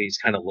inequities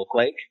kind of look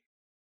like.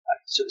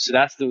 So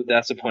that's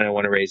the point I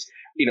want to raise.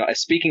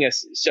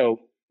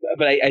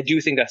 But I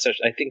do think that's a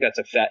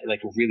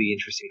really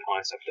interesting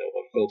concept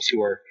of folks who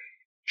are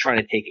trying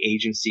to take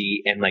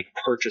agency and like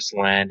purchase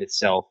land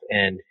itself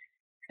and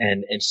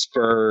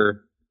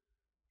spur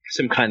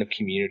some kind of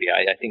community.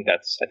 I think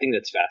that's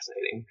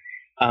fascinating.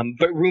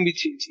 But Rumi,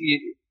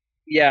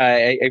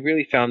 I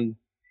really found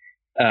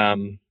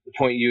the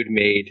point you had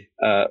made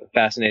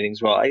fascinating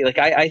as well.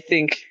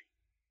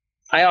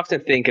 I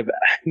often think of,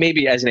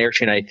 maybe as an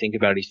Eritrean, I think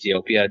about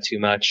Ethiopia too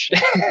much,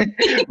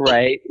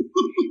 right?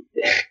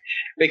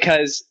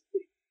 because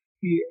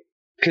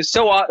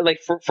so like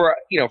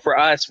for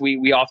us,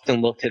 we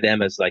often look to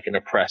them as like an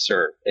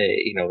oppressor,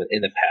 in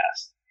the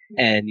past.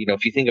 And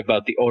if you think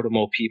about the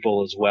Oromo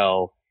people as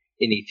well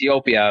in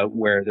Ethiopia,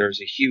 where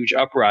there's a huge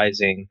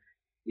uprising,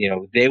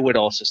 they would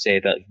also say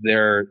that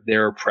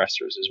they're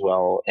oppressors as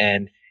well.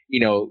 And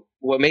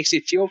what makes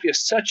Ethiopia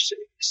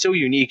so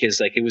unique is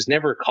like it was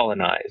never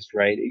colonized,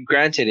 right?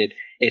 Granted,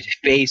 it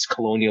faced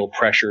colonial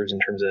pressures in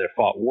terms of it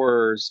fought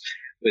wars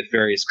with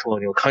various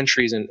colonial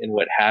countries and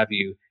what have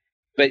you,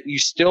 but you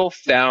still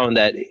found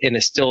that, and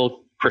it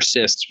still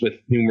persists with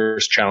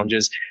numerous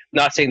challenges.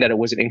 Not saying that it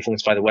wasn't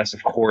influenced by the West,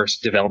 of course,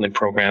 development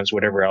programs,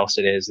 whatever else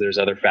it is, there's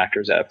other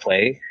factors at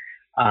play.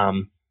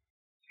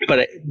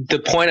 But the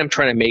point I'm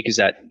trying to make is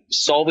that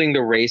solving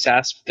the race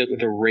aspect,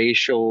 the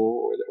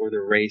racial or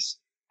the race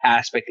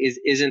aspect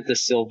isn't the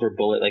silver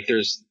bullet. Like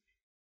there's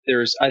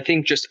I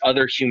think just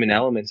other human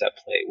elements at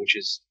play, which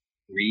is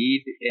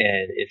greed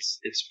and its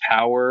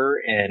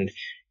power and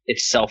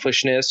its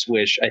selfishness,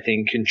 which I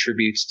think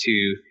contributes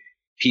to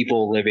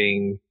people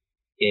living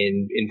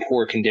in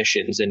poor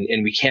conditions.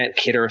 And we can't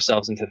kid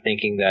ourselves into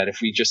thinking that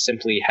if we just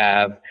simply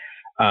have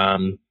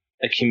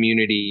a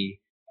community,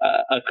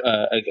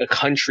 a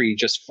country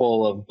just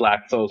full of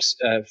black folks,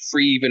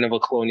 free even of a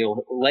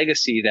colonial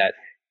legacy, that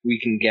we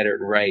can get it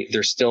right.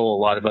 There's still a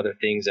lot of other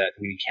things that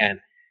we can't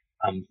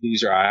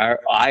lose our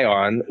eye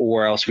on,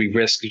 or else we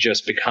risk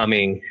just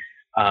becoming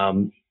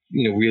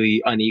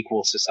really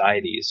unequal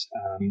societies,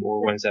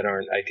 or ones that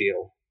aren't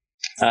ideal.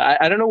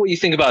 I don't know what you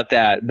think about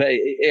that, but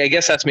I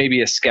guess that's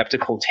maybe a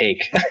skeptical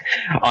take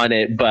on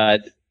it.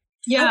 But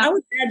yeah, I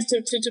would add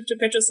to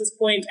Petros's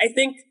point. I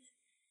think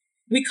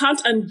we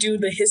can't undo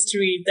the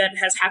history that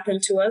has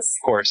happened to us.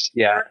 Of course,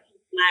 yeah.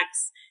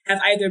 Blacks have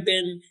either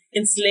been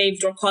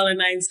enslaved or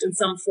colonized in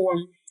some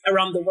form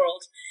around the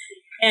world,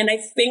 and I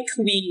think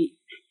we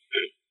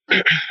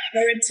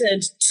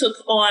took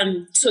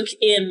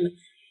in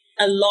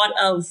a lot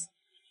of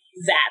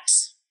that,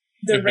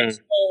 the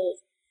racial,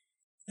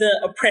 the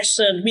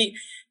oppression.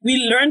 We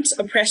learned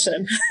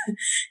oppression,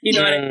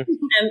 what I mean?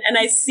 And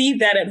I see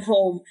that at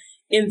home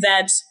in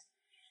that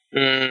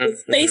the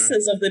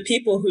faces of the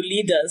people who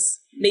lead us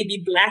may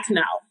be black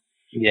now.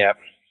 Yeah.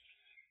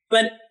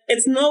 But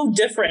it's no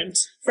different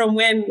from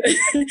when,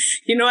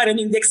 what I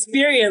mean? The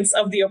experience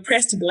of the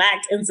oppressed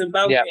black in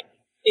Zimbabwe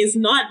is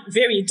not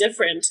very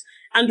different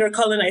under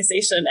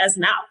colonization as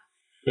now.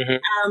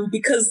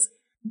 Because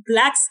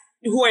blacks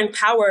who are in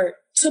power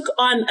took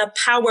on a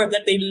power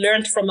that they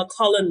learned from a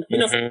from a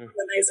colonizer.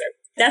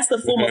 That's the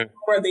form of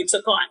power they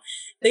took on.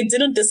 They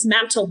didn't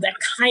dismantle that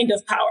kind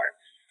of power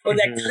or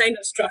that kind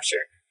of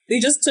structure. They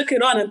just took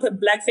it on and put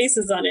black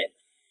faces on it.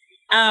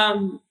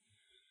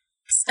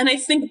 And I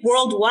think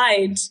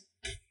worldwide,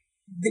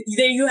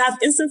 there you have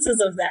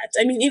instances of that.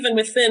 I mean, even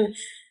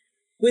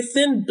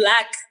within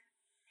black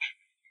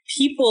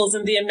peoples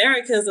in the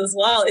Americas as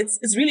well,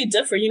 it's really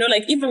different.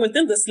 Like even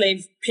within the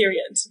slave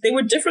period, they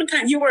were different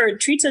you were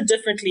treated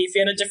differently if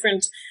you had a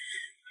different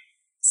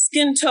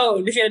skin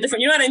tone, if you had a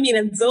different, you know what I mean?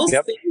 And those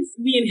things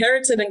we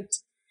inherited,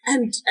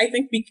 and I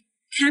think we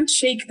can't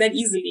shake that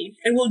easily,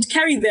 and we'll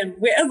carry them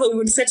wherever we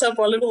would set up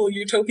our little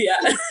utopia.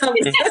 we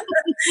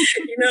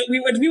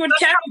would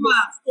carry the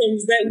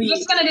systems that we.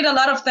 It's gonna need a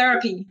lot of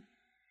therapy.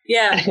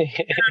 Yeah.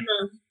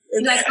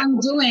 Like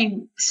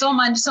undoing so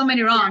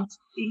many wrongs.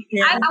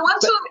 Yeah. I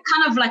want to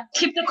kind of like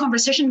keep the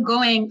conversation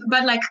going,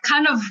 but like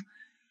kind of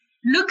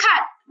look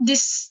at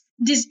these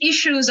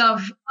issues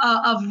of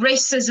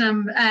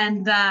racism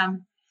and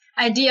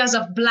ideas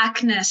of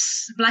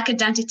blackness, black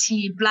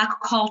identity, black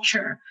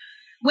culture,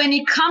 when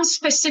it comes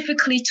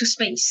specifically to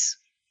space.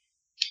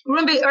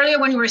 Remember earlier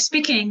when you were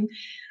speaking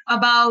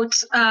about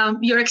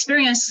your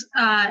experience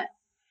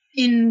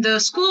in the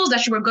schools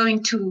that you were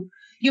going to,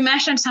 you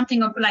mentioned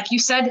something of, like you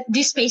said,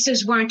 these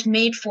spaces weren't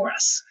made for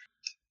us.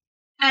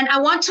 And I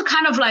want to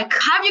kind of like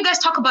have you guys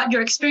talk about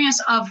your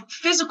experience of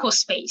physical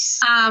space.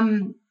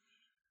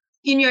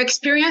 in your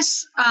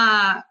experience,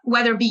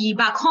 whether it be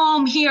back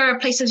home, here,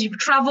 places you've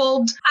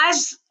traveled,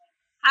 as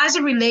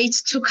it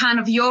relates to kind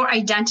of your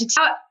identity.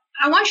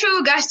 I want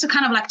you guys to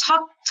kind of like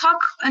talk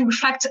and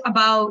reflect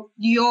about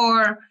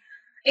your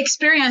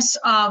experience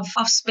of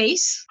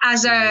space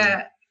as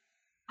a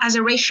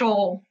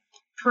racial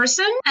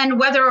person, and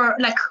whether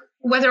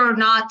or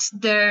not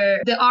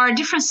there are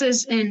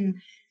differences in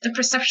the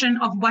perception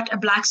of what a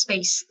Black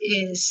space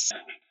is.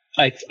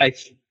 I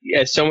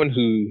as someone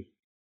who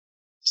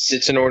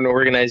sits in an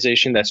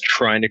organization that's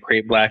trying to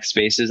create Black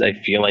spaces, I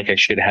feel like I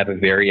should have a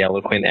very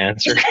eloquent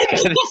answer.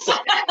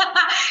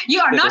 You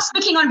are not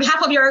speaking on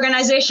behalf of your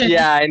organization.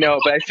 Yeah, I know,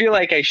 but I feel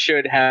like I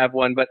should have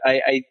one. But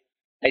I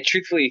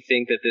truthfully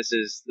think that this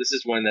is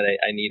one that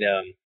I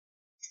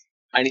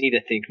need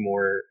to think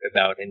more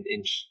about and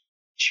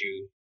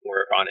chew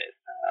more on it,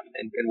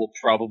 and we'll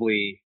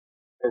probably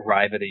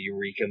arrive at a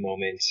eureka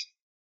moment,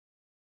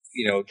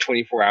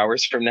 24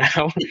 hours from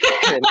now,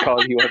 and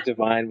call you up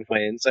Divine with my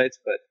insights.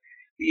 But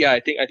yeah, I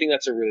think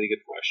that's a really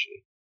good question.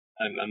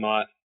 I'm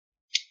not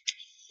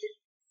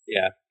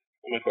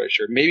quite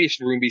sure. Maybe if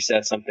Rumbi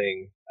said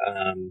something.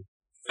 I'm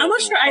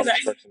not sure either.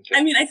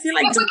 I mean, I feel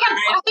like I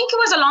think it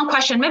was a long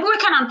question. Maybe we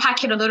can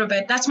unpack it a little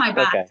bit. That's my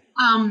bad. Okay.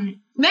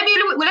 Maybe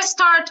let's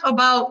start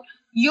about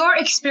your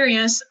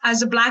experience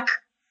as a Black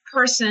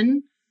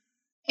person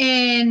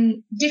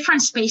in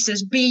different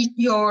spaces, be it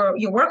your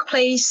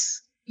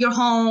workplace, your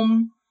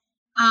home,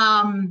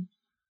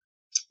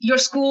 your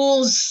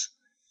schools,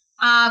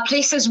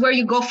 places where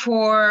you go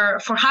for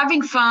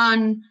having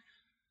fun,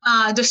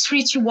 the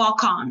streets you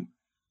walk on.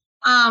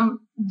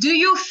 Do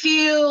you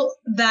feel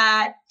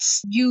that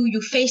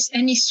you face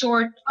any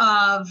sort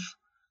of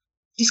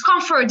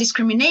discomfort,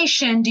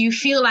 discrimination? Do you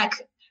feel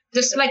like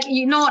this,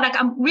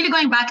 I'm really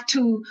going back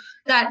to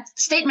that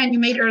statement you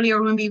made earlier,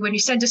 Rumbi, when you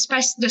said the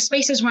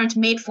spaces weren't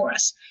made for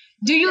us.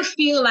 Do you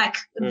feel like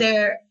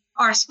there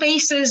are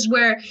spaces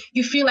where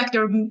you feel like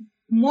they're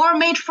more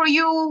made for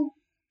you,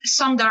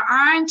 some that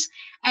aren't?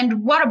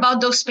 And what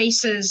about those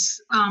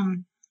spaces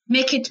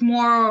make it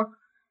more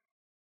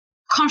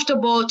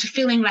comfortable to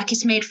feeling like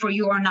it's made for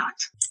you or not?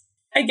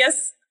 I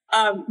guess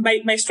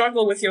my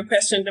struggle with your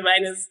question,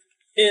 Divine,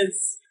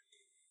 is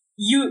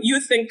you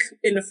think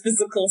in a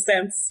physical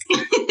sense.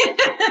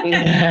 You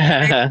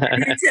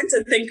tend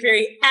to think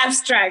very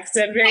abstract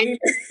and very,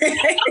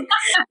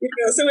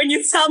 so when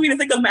you tell me to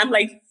think of, I'm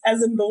like,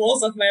 as in the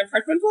walls of my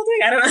apartment building,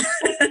 I don't know.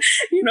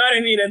 You know what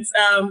I mean? It's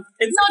no,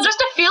 just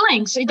the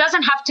feelings. It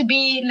doesn't have to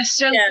be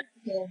necessarily.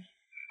 Yeah.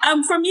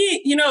 For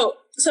me,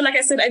 so like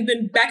I said, I've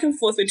been back and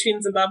forth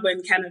between Zimbabwe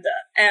and Canada.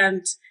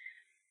 And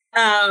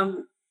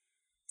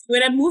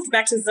when I moved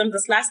back to Zim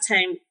this last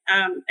time,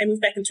 I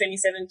moved back in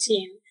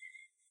 2017.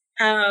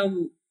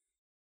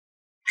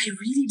 I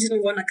really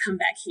didn't want to come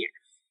back here.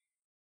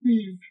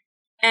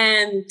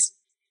 And,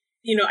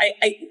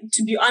 I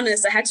to be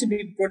honest, I had to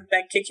be brought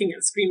back kicking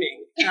and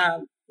screaming,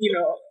 and,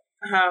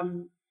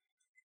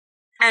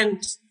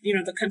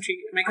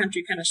 my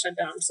country kind of shut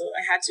down. So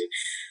I had to.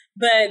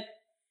 But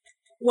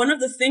one of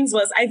the things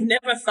was I've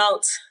never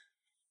felt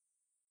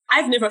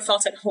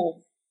at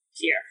home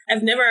here.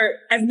 I've never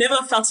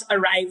felt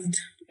arrived,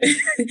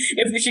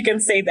 if you can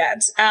say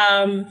that.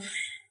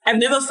 I've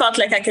never felt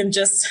like I can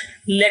just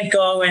let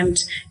go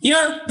and,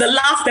 the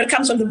laugh that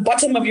comes from the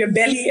bottom of your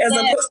belly as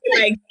opposed to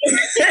like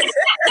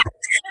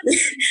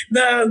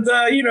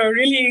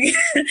really,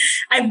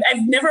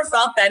 I've never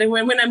felt that. And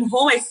when I'm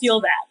home, I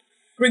feel that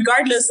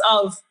regardless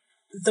of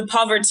the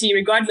poverty,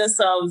 regardless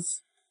of,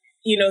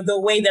 the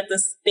way that the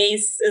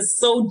space is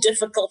so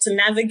difficult to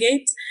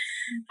navigate.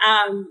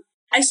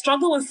 I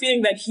struggle with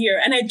feeling that here.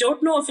 And I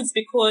don't know if it's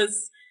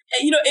because,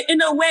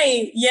 in a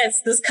way,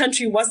 yes, this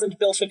country wasn't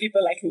built for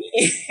people like me.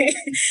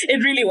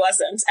 It really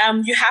wasn't.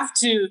 You have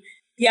to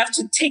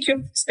take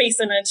your space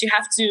in it. You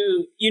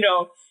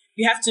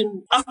have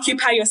to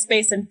occupy your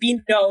space and be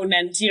known,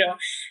 and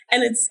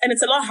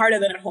it's a lot harder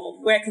than at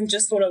home where I can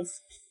just sort of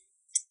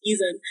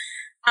ease in.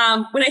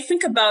 When I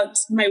think about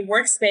my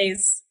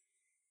workspace,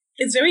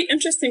 it's very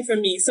interesting for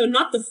me. So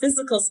not the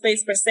physical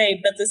space per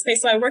se, but the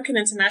space. So I work in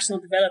international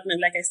development,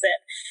 like I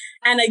said.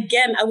 And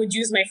again, I would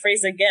use my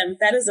phrase again.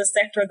 That is a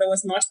sector that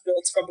was not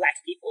built for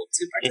Black people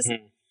to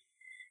participate. Mm-hmm.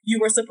 You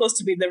were supposed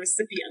to be the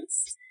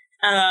recipients,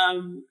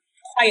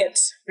 quiet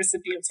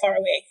recipients, far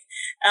away,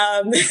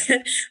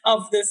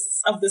 of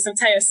this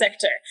entire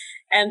sector.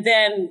 And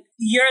then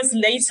years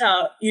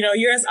later,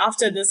 years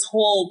after this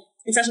whole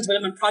international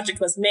development project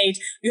was made,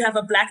 you have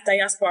a Black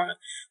diaspora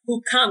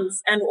who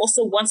comes and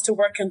also wants to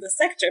work in the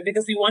sector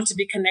because we want to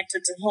be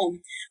connected to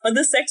home. But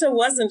this sector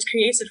wasn't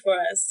created for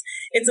us.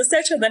 It's a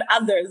sector that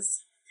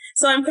others.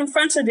 So I'm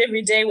confronted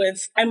every day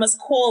with, I must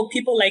call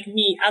people like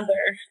me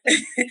other,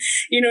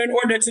 in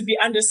order to be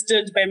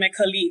understood by my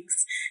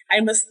colleagues.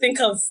 I must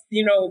think of,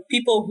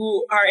 people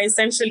who are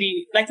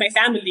essentially like my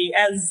family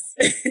as,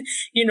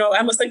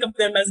 I must think of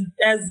them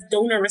as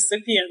donor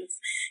recipients,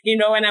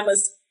 and I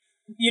must,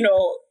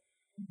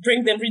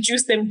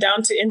 reduce them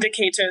down to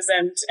indicators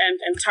and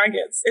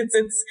targets.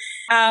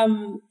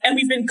 And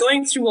we've been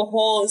going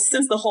through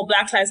since the whole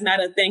Black Lives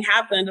Matter thing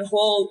happened, a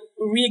whole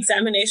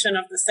re-examination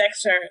of the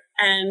sector.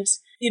 And,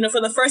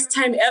 for the first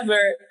time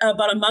ever,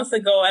 about a month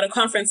ago at a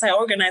conference I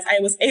organized, I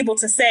was able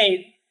to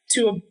say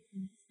to a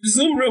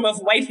Zoom room of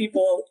white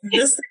people,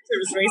 this sector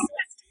is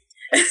racist.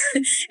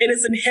 It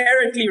is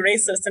inherently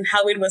racist in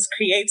how it was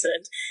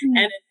created.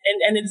 And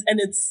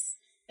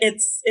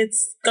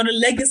it's got a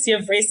legacy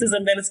of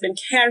racism that it's been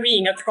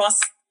carrying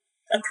across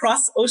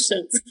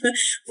oceans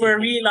for a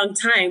really long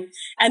time.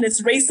 And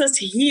it's racist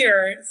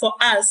here for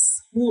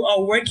us who are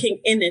working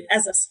in it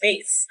as a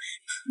space.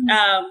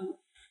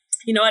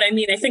 You know what I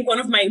mean? I think one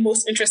of my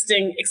most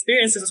interesting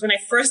experiences was when I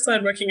first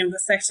started working in the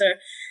sector.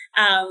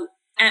 And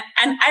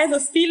I have a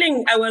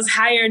feeling I was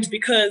hired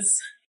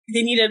because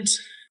they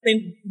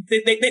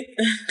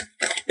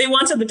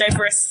wanted the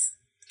diverse,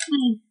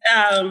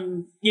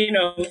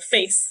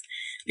 face.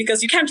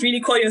 Because you can't really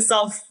call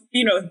yourself,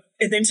 the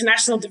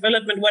international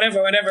development,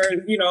 whatever,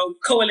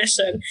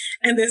 coalition.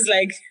 And there's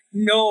like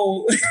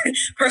no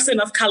person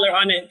of color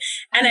on it.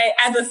 And I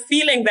have a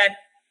feeling that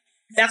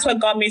that's what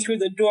got me through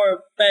the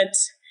door. But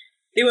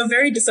they were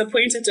very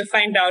disappointed to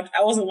find out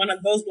I wasn't one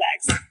of those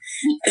Blacks.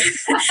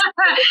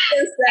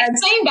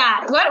 Saying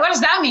that, what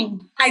does that mean?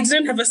 I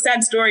didn't have a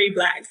sad story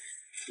Black.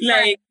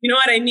 Like, you know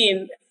what I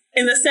mean?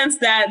 In the sense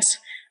that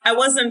I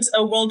wasn't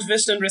a World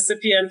Vision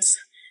recipient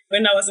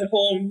when I was at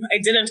home. I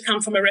didn't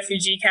come from a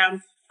refugee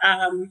camp.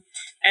 And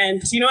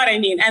you know what I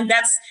mean? And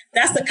that's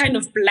the kind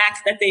of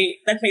Black that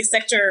my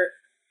sector,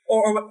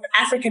 or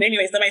African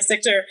anyways, that my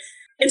sector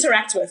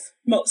interacts with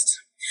most.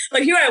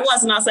 But here I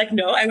was, and I was like,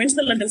 no, I went to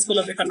the London School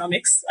of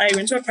Economics. I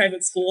went to a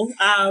private school.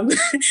 I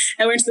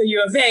went to the U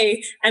of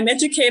A. I'm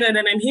educated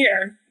and I'm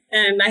here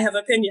and I have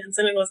opinions.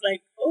 And it was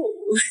like, oh,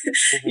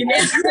 it's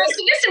nice to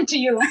listen to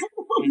you.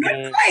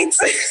 Not quite,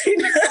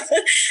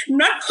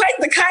 not quite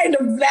the kind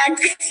of Black,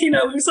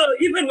 so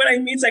even when I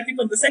meet like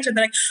people in the sector,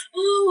 they're like,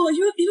 oh,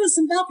 you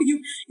Zimbabwe,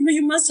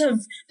 you must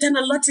have done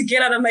a lot to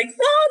get out. I'm like,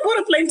 oh, I bought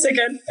a plane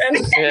ticket and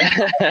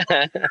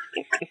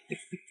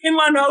came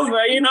on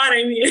over, you know what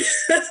I mean?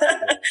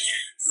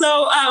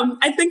 So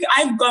I think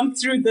I've gone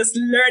through this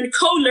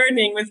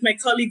co-learning with my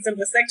colleagues in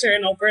the sector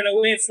in Alberta,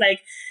 where it's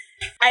like,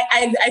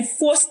 I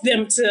forced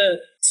them to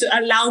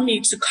allow me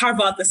to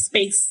carve out the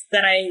space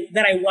that I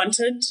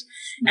wanted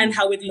and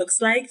how it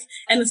looks like.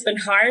 And it's been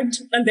hard.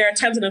 And there are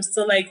times when I'm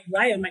still like,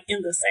 why am I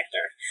in this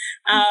sector?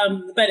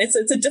 But it's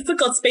a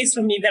difficult space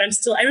for me that I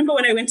remember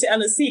when I went to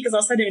LSE, because I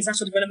was studying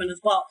international development as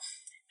well.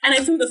 And I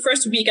think the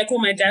first week I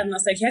called my dad and I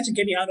was like, you have to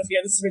get me out of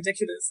here. This is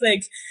ridiculous.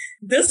 Like,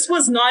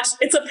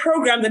 it's a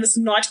program that is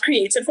not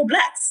created for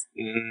Blacks.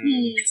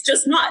 It's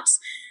just not.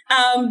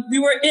 We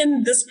were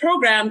in this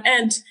program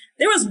and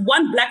there was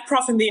one Black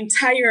prof in the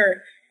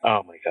entire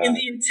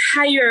department,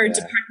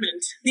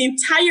 the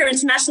entire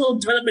international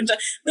development.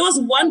 There was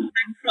one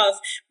Black prof.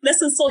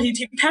 Bless his soul, he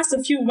passed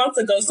a few months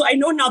ago. So I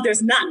know now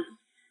there's none.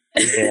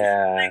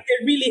 Yeah. Like,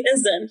 there really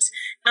isn't.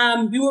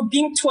 We were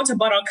being taught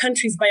about our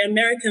countries by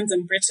Americans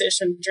and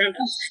British and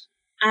Germans.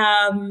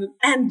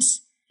 And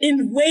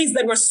in ways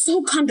that were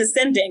so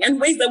condescending and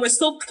ways that were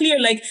so clear,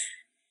 like,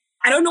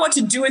 I don't know what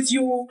to do with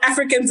you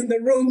Africans in the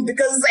room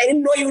because I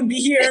didn't know you would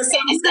be here. So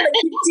I'm just going to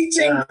keep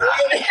teaching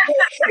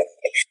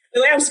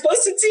the way I'm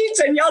supposed to teach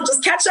and y'all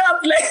just catch up.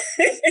 Like,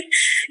 I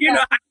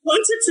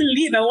wanted to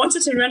leave. I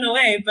wanted to run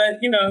away, but,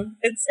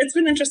 it's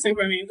been interesting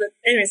for me. But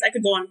anyways, I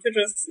could go on.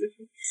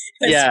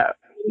 Yeah.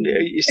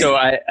 So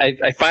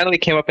I finally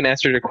came up and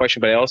answered your question,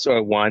 but I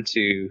want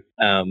to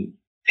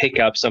pick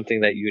up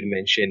something that you had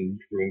mentioned,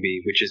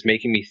 Rumbi, which is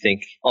making me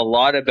think a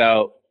lot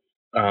about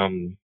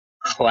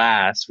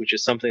class, which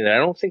is something that I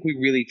don't think we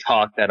really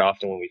talk that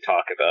often when we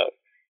talk about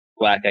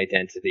Black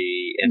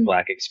identity and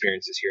Black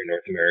experiences here in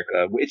North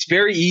America. It's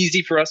very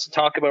easy for us to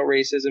talk about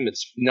racism.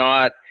 It's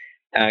not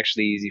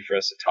actually easy for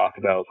us to talk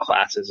about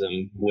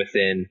classism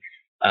within,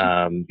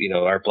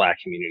 our Black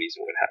communities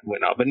and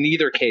whatnot. But in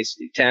either case,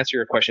 to answer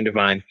your question,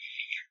 Divine,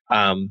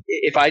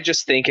 if I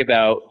just think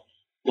about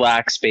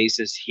Black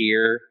spaces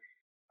here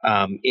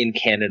in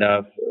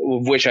Canada,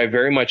 which I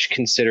very much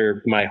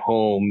consider my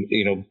home,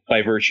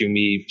 by virtue of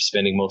me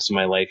spending most of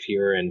my life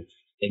here and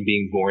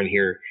being born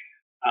here.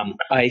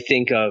 I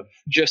think of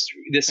just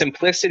the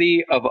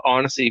simplicity of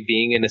honestly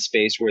being in a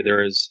space where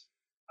there's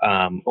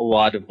a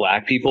lot of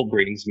Black people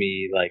brings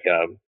me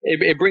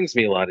it brings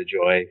me a lot of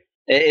joy.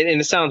 And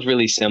it sounds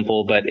really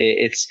simple, but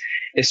it's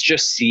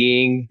just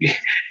seeing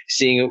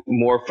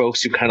more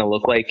folks who kind of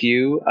look like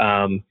you,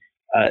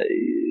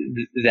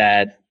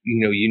 that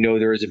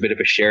there is a bit of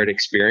a shared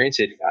experience.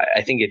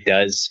 I think it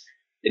does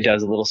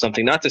a little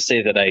something. Not to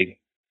say that I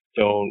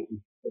don't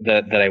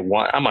that I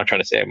want. I'm not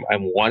trying to say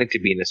I'm wanting to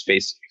be in a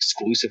space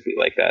exclusively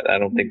like that. I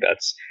don't think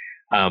that's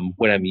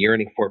what I'm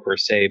yearning for per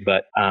se.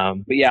 But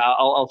yeah,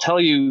 I'll tell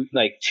you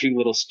like two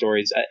little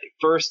stories.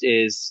 First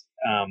is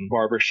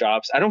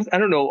barbershops. I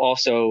don't know.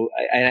 Also,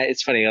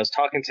 it's funny. I was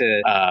talking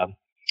to a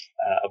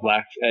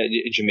Black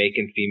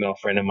Jamaican female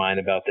friend of mine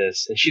about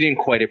this, and she didn't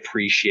quite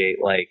appreciate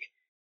like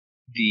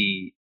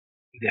the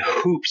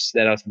hoops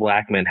that us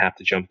black men have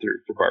to jump through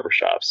for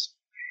barbershops.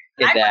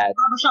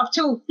 Barbershop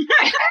too.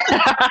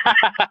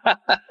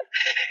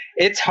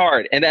 It's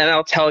hard, and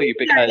I'll tell you,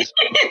 because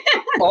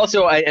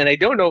also I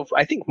don't know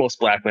I think most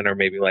black men are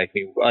maybe like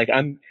me. Like,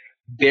 I'm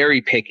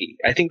very picky.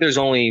 I think there's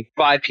only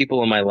 5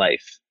 people in my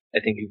life I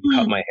think who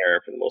cut my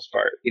hair for the most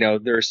part. You know,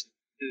 there's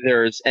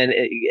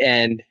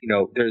you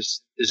know,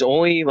 there's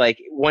only, like,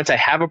 once I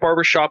have a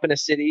barbershop in a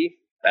city,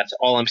 that's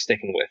all I'm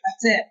sticking with.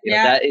 That's it. You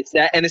know, it's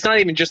that, and it's not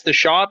even just the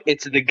shop;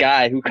 it's the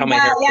guy who cut my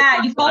hair.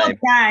 Yeah, you follow the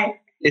guy.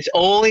 It's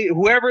only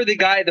whoever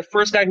the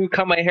first guy who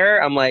cut my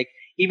hair. I'm like,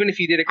 even if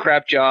you did a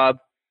crap job,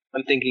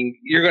 I'm thinking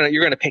you're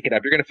gonna pick it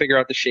up. You're gonna figure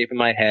out the shape of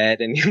my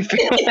head, and you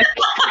feel like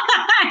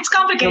it's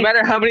complicated. No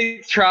matter how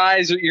many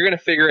tries, you're gonna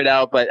figure it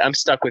out. But I'm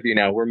stuck with you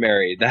now. We're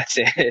married. That's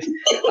it.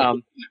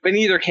 But in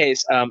either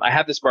case, I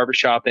have this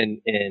barbershop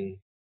in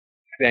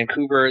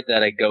Vancouver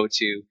that I go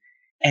to,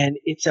 and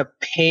it's a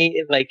pain.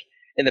 Like,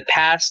 in the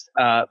past,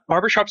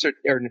 barbershops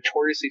are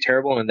notoriously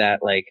terrible in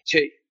that, like,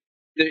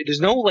 there's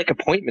no, like,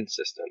 appointment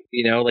system,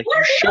 you know, like,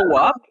 you show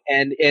up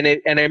and I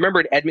remember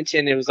in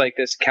Edmonton, it was like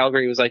this,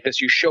 Calgary was like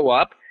this, you show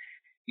up,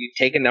 you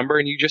take a number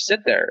and you just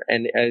sit there,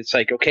 and it's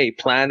like, okay,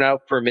 plan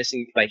out for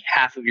missing like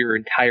half of your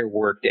entire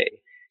workday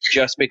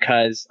just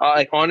because,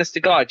 like, honest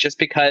to God, just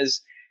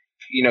because,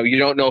 you know, you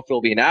don't know if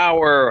it'll be an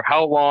hour or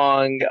how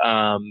long.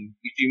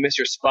 If you miss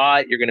your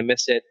spot, you're going to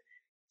miss it.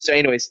 So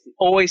anyways,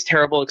 always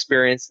terrible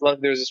experience.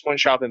 Look, there's this one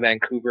shop in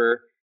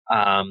Vancouver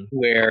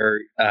where,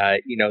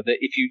 you know,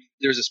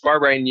 there's this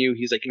barber I knew,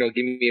 he's like, you know,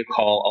 give me a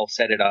call, I'll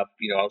set it up,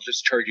 you know, I'll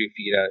just charge you a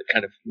fee to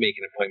kind of make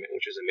an appointment,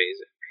 which is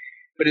amazing.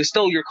 But it's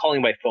still, you're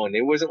calling by phone.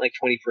 It wasn't like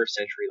 21st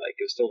century, like,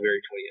 it was still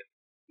very 20th.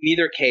 In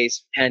either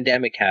case,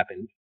 pandemic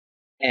happened.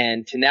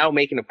 And to now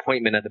make an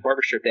appointment at the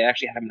barbershop, they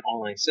actually have an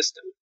online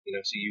system, you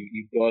know, so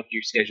you go up,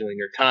 you're scheduling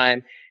your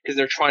time, because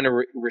they're trying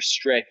to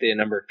restrict the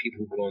number of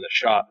people who go in the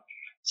shop.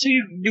 So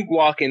you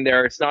walk in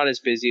there, it's not as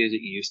busy as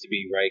it used to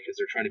be, right? Because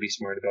they're trying to be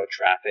smart about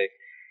traffic.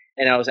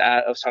 And I was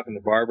talking to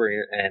the barber,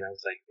 and I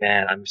was like,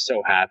 man, I'm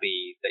so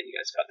happy that you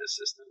guys got this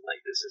system.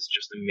 Like, this is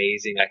just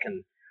amazing. I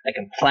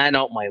can plan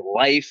out my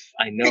life.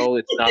 I know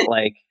it's not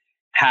like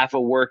half a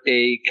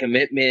workday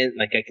commitment.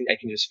 Like, I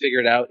can just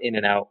figure it out in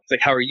and out. It's like,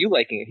 how are you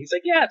liking it? He's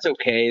like, yeah, it's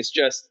okay. It's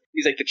just,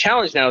 he's like, the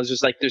challenge now is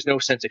just like, there's no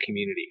sense of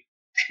community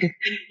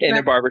in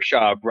the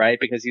barbershop, right?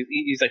 Because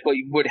he's like, what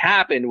would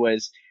happen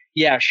was,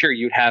 yeah, sure,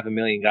 you'd have a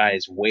million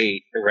guys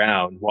wait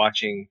around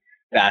watching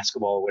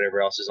basketball or whatever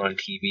else is on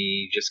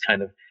TV, just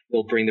kind of,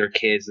 they'll bring their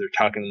kids, they're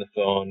talking on the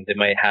phone, they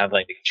might have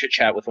like chit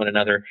chat with one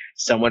another,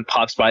 someone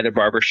pops by the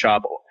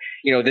barbershop,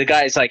 you know, the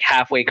guy's like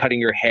halfway cutting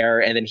your hair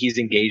and then he's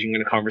engaging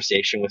in a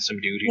conversation with some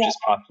dude who just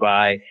popped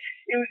by,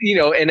 you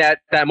know, and at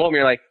that moment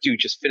you're like, dude,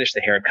 just finish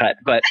the haircut.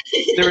 But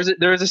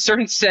there was a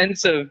certain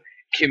sense of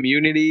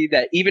community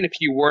that even if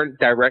you weren't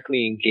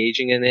directly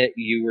engaging in it,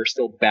 you were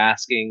still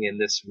basking in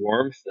this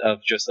warmth of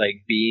just like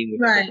being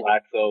with the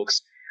black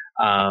folks,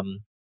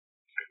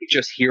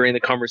 just hearing the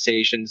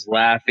conversations,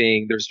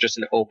 laughing. There's just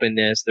an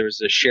openness. There's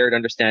a shared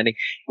understanding,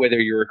 whether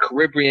you're a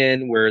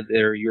Caribbean,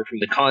 whether you're from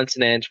the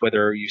continent,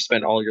 whether you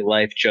spent all your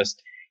life just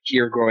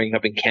here growing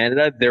up in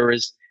Canada, there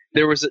was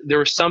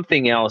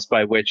something else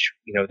by which,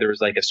 you know, there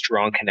was like a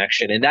strong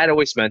connection, and that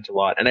always meant a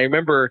lot. And I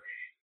remember,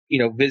 you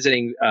know,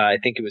 visiting, I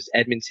think it was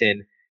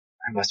Edmonton,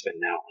 I must have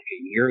been now like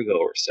a year ago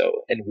or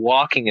so, and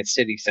walking at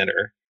City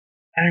Center.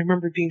 And I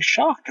remember being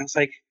shocked. I was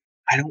like,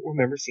 I don't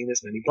remember seeing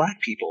this many black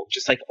people,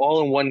 just like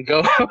all in one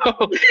go.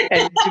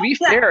 And to be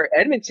fair,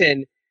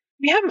 Edmonton,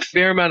 we have a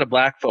fair amount of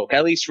black folk,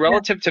 at least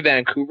relative to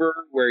Vancouver,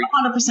 where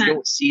 100%. You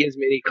don't see as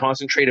many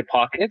concentrated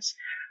pockets.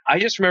 I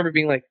just remember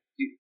being like,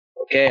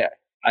 okay,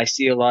 I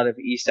see a lot of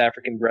East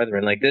African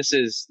brethren. Like, this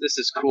is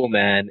cool,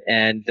 man.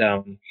 And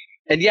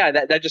yeah,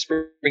 that just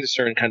brings a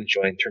certain kind of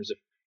joy in terms of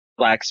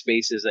black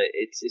spaces.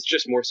 It's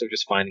just more so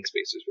just finding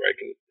spaces where I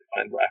can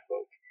find black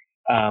folk.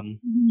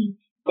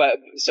 But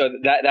so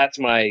that's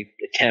my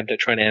attempt at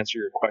trying to answer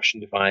your question,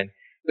 Divine.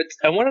 But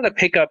I wanted to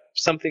pick up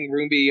something,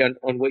 Rumbi,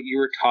 on what you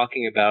were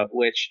talking about,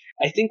 which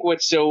I think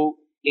what's so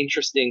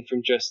interesting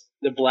from just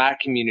the black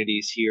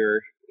communities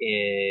here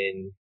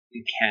in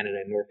Canada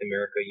and North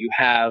America. You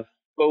have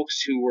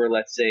folks who were,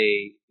 let's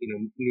say, you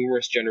know,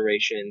 numerous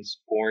generations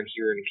born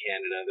here in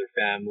Canada.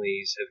 Their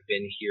families have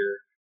been here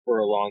for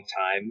a long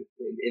time.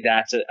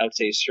 That's, I would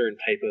say, a certain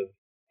type of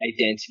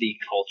identity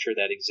culture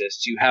that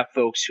exists. You have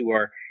folks who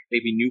are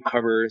maybe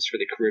newcomers for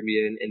the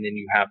Caribbean, and then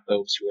you have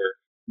folks who are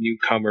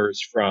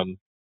newcomers from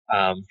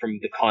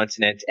the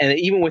continent. And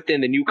even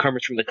within the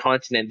newcomers from the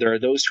continent, there are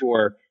those who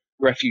are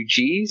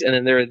refugees, and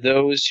then there are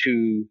those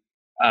who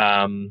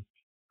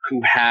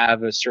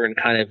have a certain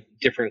kind of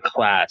different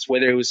class,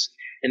 whether it was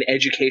an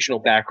educational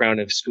background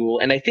of school.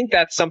 And I think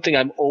that's something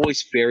I'm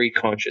always very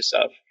conscious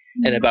of,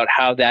 and about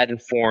how that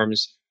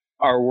informs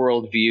our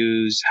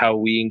worldviews, how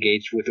we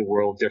engage with the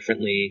world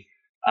differently,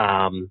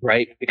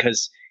 right?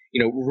 Because,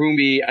 you know,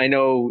 Rumbi, I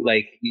know,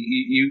 like,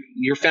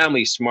 your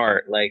family's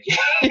smart. Like,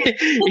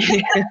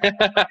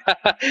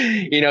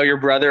 you know, your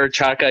brother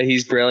Chaka,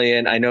 he's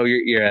brilliant. I know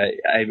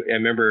I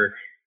remember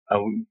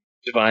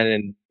Divine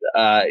and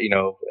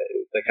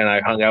like, and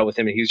I hung out with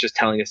him, and he was just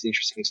telling us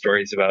interesting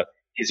stories about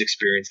his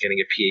experience getting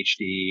a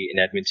PhD in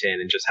Edmonton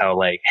and just how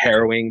like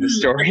harrowing the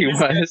story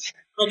was.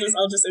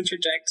 I'll just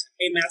interject.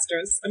 A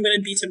master's. I'm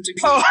gonna beat him to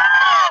pieces. Oh.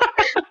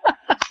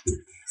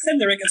 Send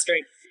the record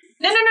straight.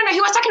 No. He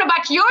was talking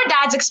about your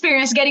dad's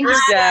experience getting Your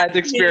dad's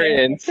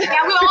experience. Yeah,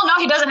 we all know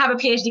he doesn't have a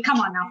PhD.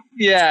 Come on now.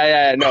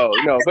 Yeah, no.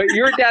 But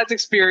your dad's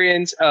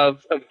experience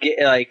of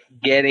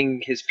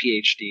getting his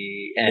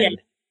PhD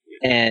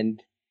and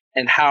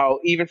how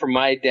even for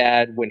my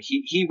dad when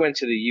he went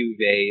to the U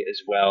of A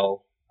as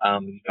well,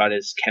 got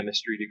his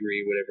chemistry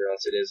degree, whatever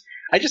else it is.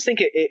 I just think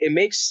it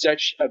makes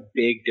such a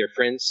big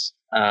difference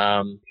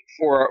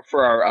for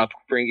our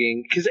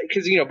upbringing because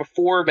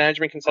before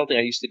management consulting,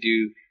 I used to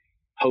do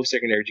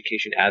post-secondary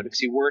education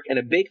advocacy work. And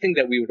a big thing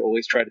that we would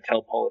always try to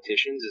tell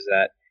politicians is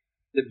that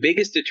the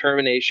biggest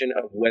determination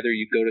of whether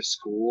you go to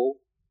school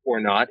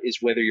or not is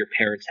whether your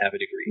parents have a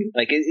degree.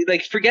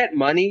 Like forget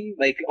money.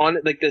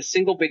 The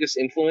single biggest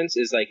influence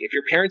is like if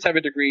your parents have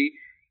a degree,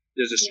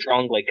 there's a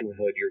strong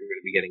likelihood you're going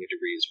to be getting a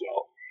degree as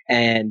well.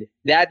 And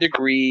that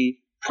degree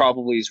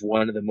probably is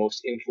one of the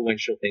most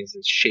influential things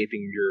in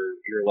shaping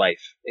your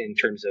life in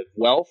terms of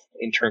wealth,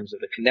 in terms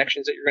of the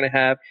connections that you're going to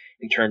have,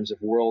 in terms of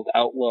world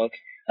outlook.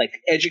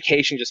 Like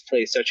education just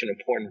plays such an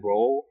important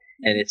role,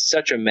 and it's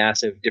such a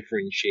massive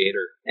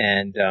differentiator.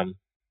 And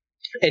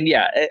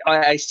yeah,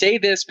 I say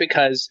this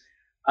because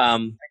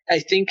I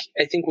think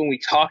when we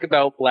talk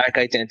about Black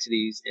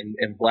identities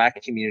and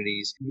Black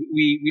communities,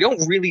 we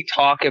don't really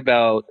talk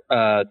about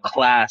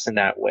class in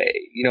that way.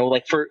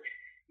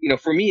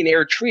 For me in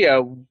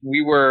Eritrea,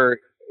 we were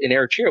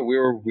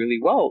really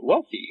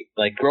wealthy.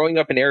 Like growing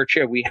up in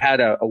Eritrea, we had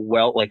a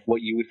like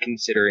what you would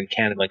consider in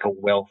Canada like a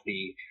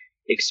wealthy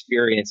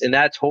experience, and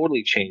that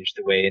totally changed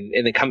the way.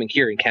 And then coming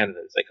here in Canada,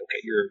 it's like,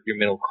 okay, you're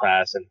middle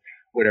class and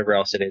whatever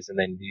else it is, and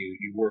then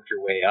you work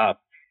your way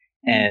up,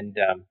 and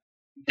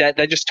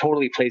that just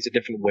totally plays a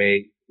different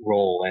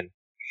role. And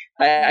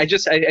I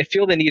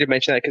feel the need to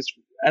mention that because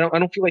I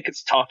don't feel like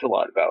it's talked a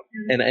lot about,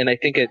 and I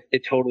think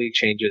it totally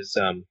changes.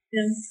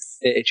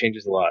 It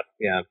changes a lot.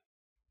 Yeah.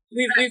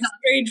 We've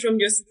strayed from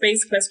your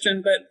space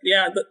question, but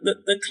yeah,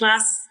 the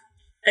class.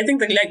 I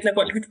think like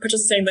what Patricia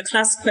was saying, the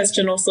class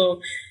question also.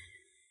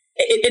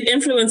 It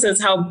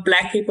influences how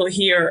Black people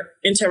here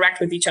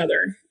interact with each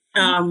other.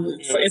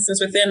 For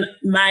instance, within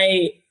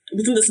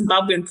the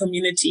Zimbabwean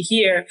community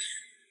here,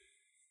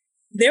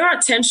 there are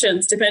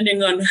tensions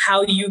depending on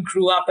how you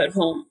grew up at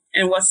home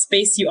and what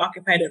space you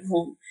occupied at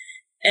home.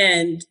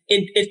 And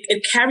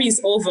it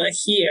carries over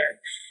here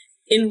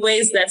in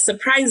ways that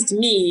surprised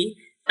me.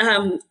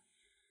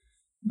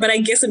 But I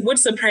guess it would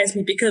surprise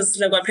me because,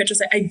 like what Petra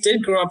said, I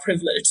did grow up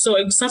privileged. So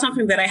it was not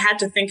something that I had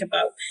to think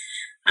about.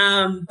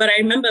 But I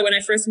remember when I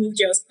first moved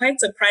here, I was quite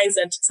surprised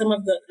at some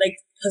of the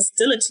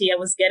hostility I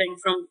was getting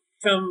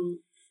from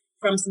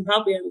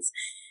Zimbabweans.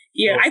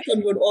 Yeah, I thought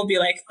we would all be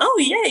like, oh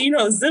yeah,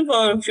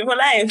 Zimbo for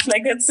life.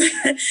 Like it's,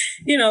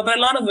 but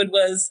a lot of it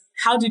was,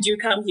 how did you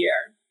come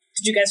here?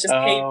 Did you guys just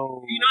pay? You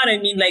know what I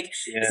mean? Like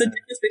it's a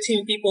difference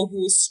between people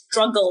who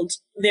struggled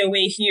their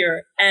way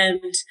here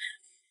and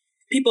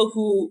people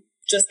who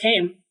just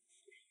came.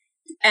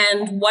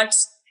 And what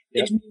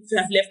it means to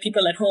have left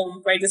people at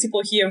home, right? There's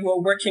people here who are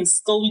working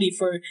solely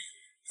for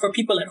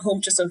people at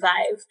home to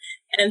survive.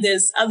 And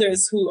there's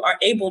others who are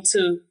able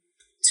to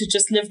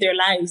just live their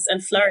lives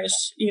and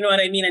flourish, you know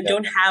what I mean? And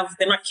they're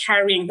not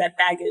carrying that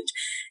baggage.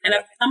 And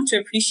I've come to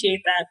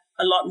appreciate that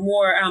a lot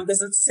more.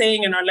 There's a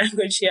saying in our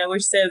language here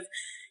which says,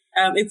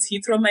 it's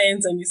Heathrow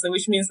Mayenza,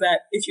 which means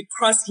that if you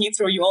cross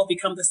Heathrow, you all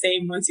become the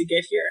same once you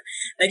get here.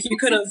 Like you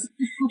could have,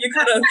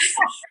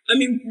 I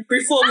mean,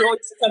 before we all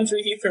used to come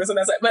through Heathrow, so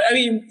that's like, but I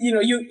mean,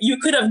 you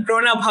could have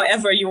grown up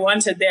however you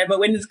wanted there, but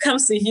when it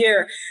comes to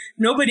here,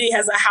 nobody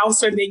has a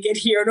house when they get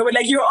here. Nobody,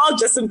 like you're all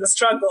just in the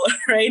struggle,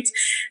 right?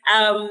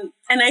 And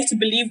I have to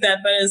believe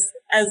that, but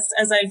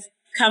as I've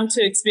come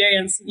to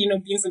experience, being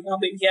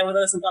Zimbabwean here with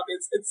other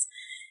Zimbabweans,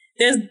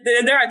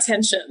 there are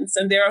tensions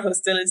and there are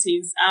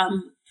hostilities.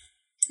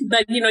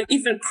 But,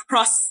 even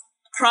cross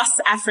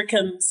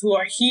Africans who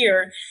are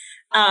here,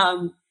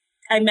 I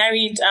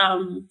married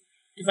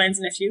Divine's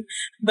nephew,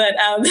 but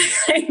I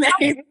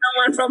married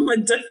someone from a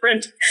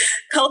different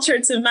culture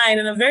to mine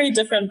and a very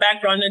different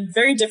background and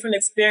very different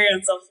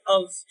experience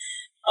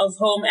of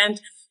home.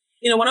 And,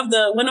 one of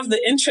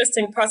the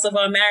interesting parts of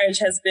our marriage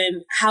has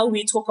been how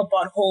we talk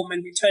about home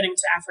and returning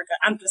to Africa.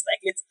 I'm just like,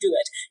 let's do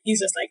it.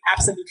 He's just like,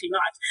 absolutely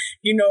not,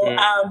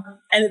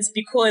 and it's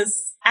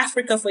because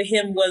Africa for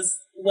him was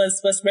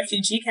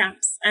refugee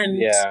camps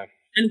and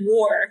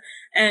war.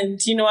 And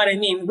you know what I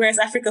mean? Whereas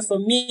Africa for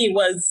me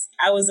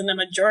I was in a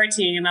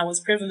majority and I was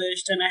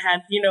privileged and I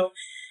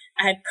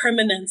had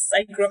permanence.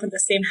 I grew up in the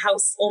same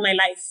house all my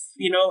life.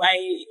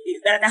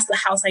 That's the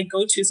house I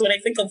go to. So when I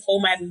think of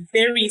home, I'm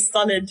very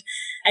solid.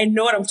 I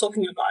know what I'm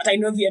talking about. I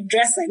know the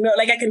address. I know,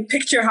 I can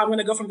picture how I'm going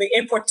to go from the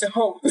airport to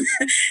home, and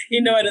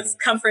it's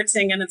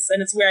comforting and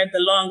it's where I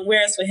belong.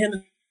 Whereas for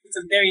him, it's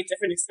a very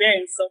different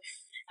experience. So,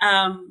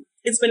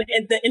 it's been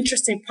the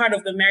interesting part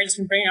of the marriage has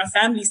been bringing our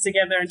families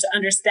together and to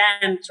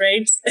understand,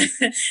 right,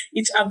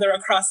 each other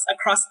across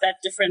that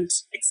different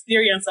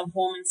experience of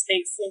home and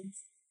space.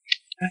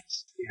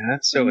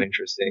 That's so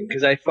interesting,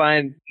 because I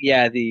find,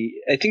 I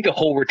think the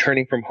whole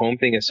returning from home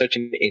thing is such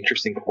an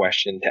interesting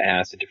question to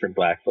ask to different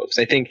Black folks.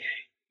 I think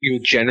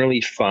you'll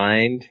generally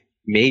find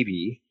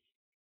maybe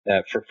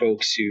that for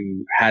folks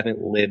who haven't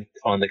lived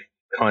on the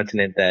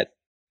continent that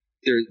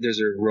there's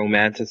a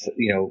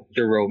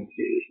they're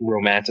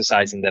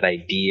romanticizing that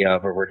idea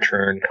of a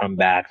return, come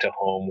back to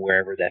home,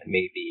 wherever that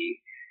may be.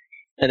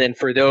 And then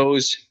for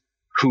those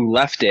who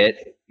left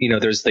it,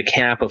 there's the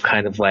camp of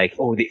kind of like,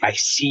 I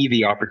see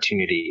the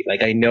opportunity.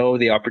 Like, I know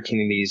the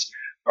opportunities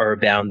are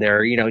abound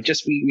there.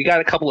 Just we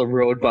got a couple of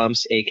road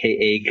bumps,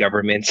 aka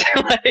governments,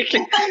 like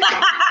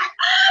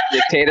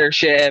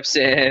dictatorships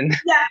and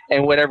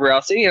whatever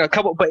else. A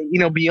couple, but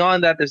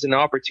beyond that, there's an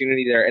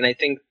opportunity there, and I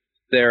think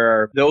there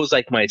are those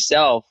like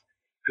myself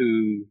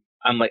who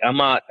I'm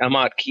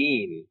not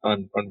keen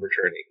on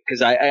returning,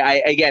 because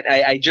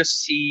I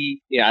just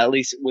see, at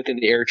least within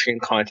the Eritrean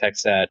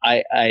context, that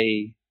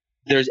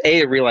there's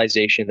a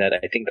realization that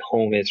I think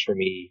home is for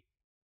me,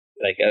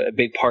 like a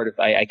big part of,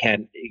 I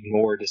can't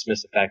ignore or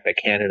dismiss the fact that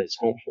Canada is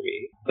home for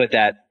me, but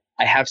that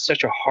I have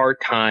such a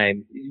hard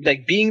time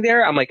like being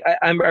there. I'm like,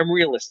 I'm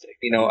realistic,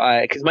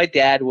 because my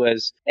dad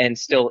was and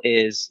still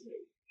is,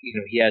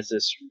 he has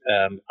this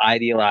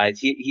idealized.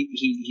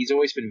 He's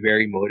always been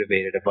very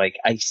motivated. Of like,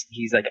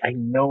 he's like, I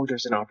know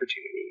there's an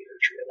opportunity in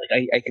Eritrea.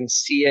 Like, I can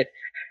see it,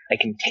 I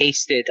can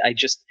taste it.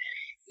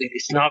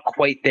 It's not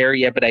quite there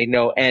yet, but I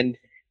know. And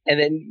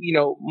then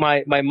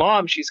my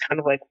mom, she's kind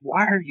of like,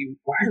 why are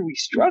we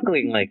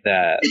struggling like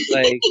that?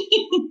 Like,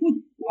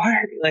 why?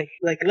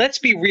 Like let's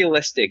be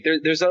realistic.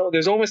 There's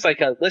almost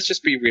like a, let's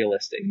just be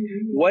realistic.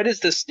 Mm-hmm. What is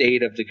the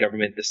state of the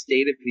government, the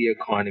state of the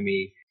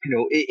economy?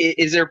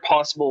 Is there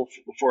possible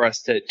for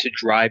us to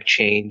drive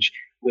change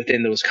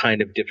within those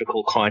kind of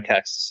difficult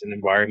contexts and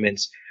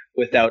environments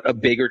without a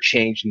bigger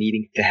change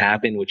needing to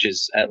happen, which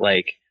is at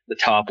like the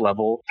top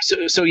level?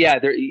 So yeah,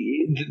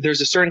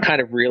 there's a certain kind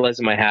of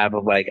realism I have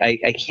of like,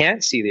 I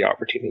can't see the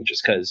opportunity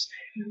just because,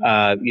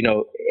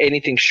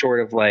 anything short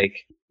of like,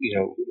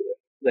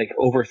 like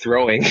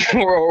overthrowing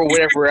or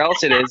whatever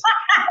else it is.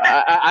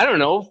 I don't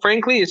know.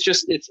 Frankly, it's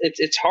just,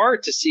 it's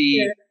hard to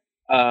see. Yeah.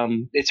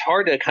 It's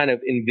hard to kind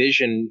of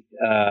envision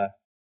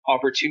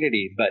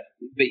opportunity, but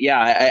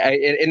yeah,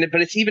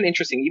 but it's even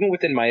interesting, even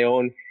within my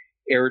own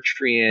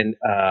Eritrean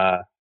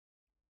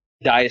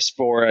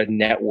diaspora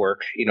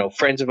network.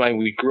 Friends of mine,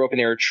 we grew up in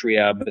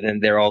Eritrea, but then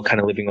they're all kind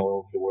of living all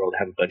over the world.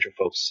 I have a bunch of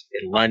folks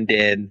in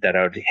London that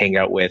I would hang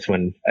out with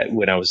when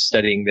I was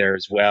studying there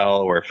as well,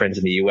 or friends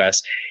in the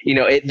US.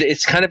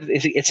 It's kind of,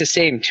 it's the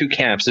same two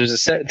camps. There's a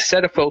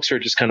set of folks who are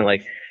just kind of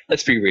like,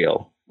 let's be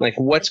real. Like,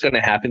 what's going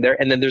to happen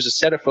there? And then there's a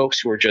set of folks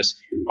who are just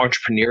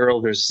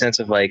entrepreneurial. There's a sense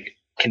of like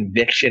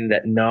conviction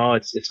that no,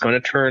 it's going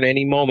to turn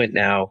any moment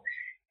now.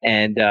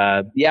 And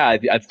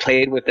I've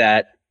played with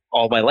that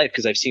all my life,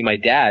 because I've seen my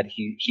dad.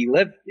 He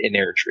lived in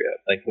Eritrea,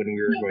 like when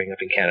we were growing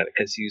up in Canada,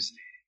 because he's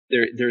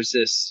there. There's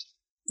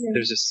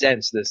a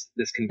sense,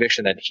 this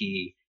conviction that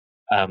he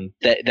that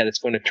it's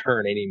going to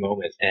turn any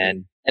moment,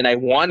 and I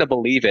want to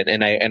believe it,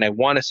 and I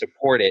want to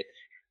support it.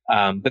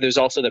 But there's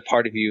also the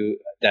part of you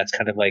that's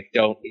kind of like,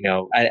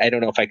 I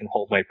don't know if I can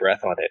hold my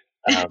breath on it.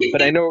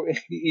 But I know,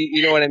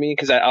 you know what I mean?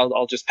 Because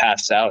I'll just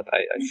pass out. I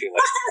feel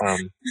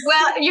like.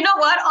 Well, you know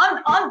what?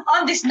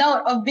 On this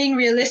note of being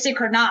realistic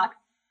or not,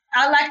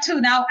 I'd like to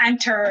now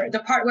enter the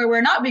part where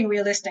we're not being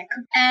realistic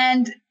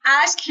and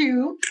ask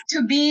you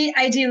to be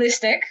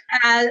idealistic.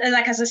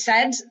 As I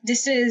said,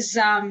 this is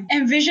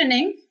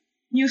envisioning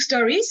new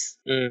stories.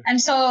 Mm.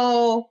 And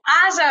so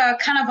as a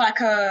kind of like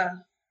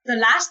the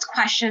last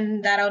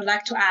question that I would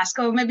like to ask,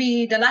 or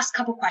maybe the last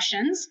couple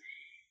questions,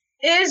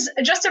 is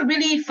just a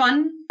really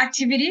fun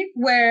activity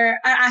where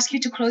I ask you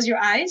to close your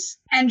eyes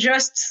and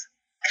just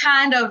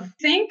kind of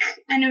think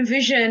and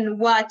envision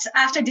what,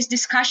 after this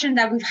discussion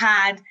that we've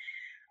had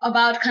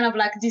about kind of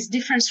like these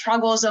different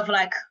struggles of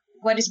like,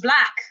 what is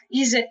Black?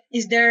 Is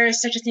there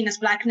such a thing as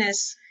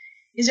Blackness?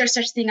 Is there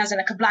such a thing as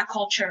like a Black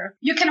culture?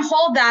 You can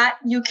hold that,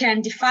 you can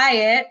defy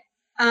it.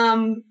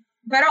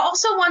 But I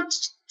also want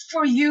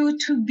for you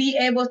to be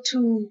able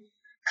to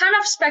kind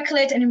of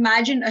speculate and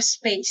imagine a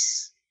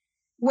space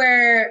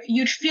where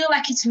you'd feel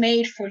like it's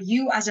made for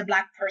you as a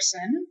Black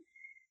person,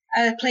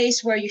 a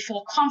place where you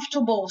feel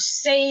comfortable,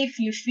 safe.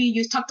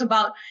 You talked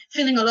about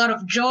feeling a lot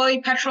of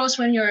joy, Petros,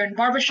 when you're in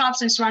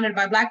barbershops and surrounded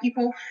by Black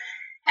people,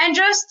 and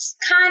just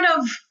kind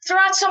of throw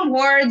out some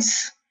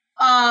words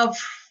of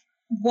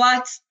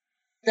what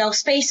those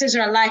spaces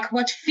are like.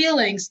 What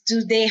feelings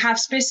do they have?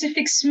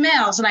 Specific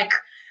smells, like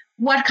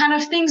what kind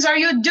of things are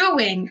you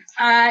doing?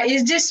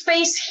 Is this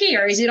space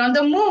here? Is it on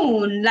the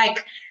moon?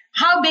 Like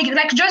how big?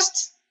 Like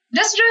just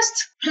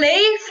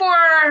play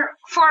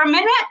for a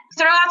minute,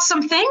 throw out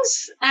some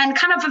things, and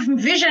kind of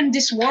envision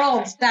this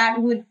world that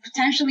would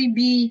potentially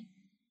be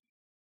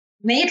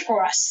made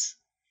for us.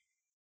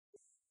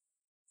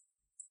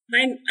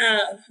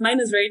 Mine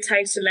is very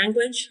tied to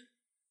language.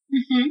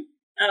 Mm-hmm.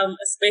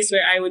 a space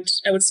where I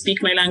would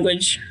speak my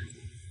language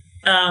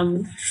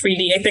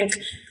freely. I think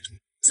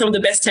some of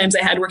the best times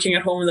I had working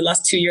at home in the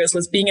last 2 years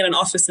was being in an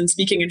office and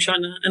speaking in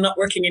Shona and not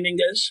working in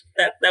English.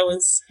 That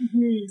was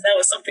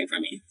something for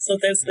me. So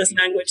there's this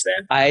language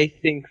there. I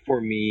think for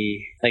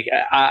me, like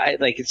I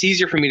like it's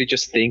easier for me to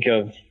just think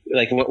of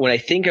like when I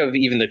think of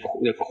even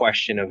the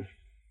question of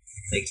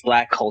like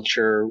Black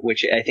culture,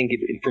 which I think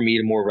for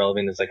me more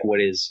relevant is like what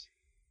is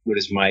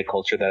my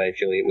culture that I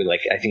affiliate with.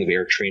 Like I think of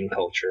Eritrean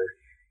culture.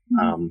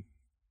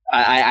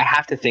 I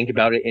have to think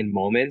about it in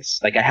moments.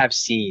 Like I have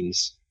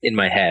scenes in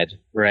my head,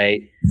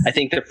 right? I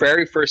think the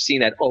very first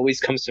scene that always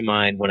comes to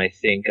mind when I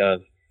think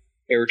of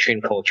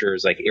Eritrean culture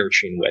is like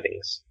Eritrean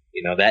weddings.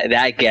 You know,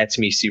 that gets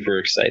me super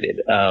excited.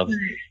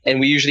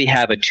 And we usually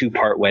have a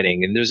 2-part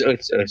wedding, and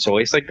it's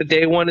always like the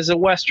day one is a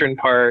Western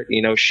part,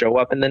 you know, show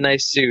up in the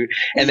nice suit,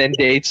 and then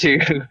day 2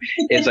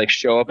 is like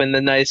show up in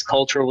the nice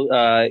cultural,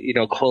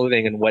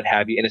 clothing and what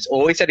have you. And it's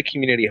always at a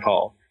community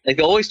hall. Like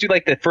they always do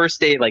like the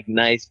first day, like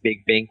nice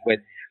big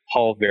banquet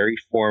hall, very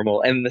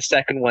formal, and the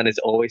second one is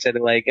always at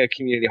like a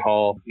community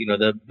hall. You know,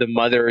 the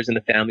mothers and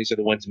the families are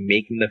the ones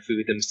making the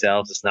food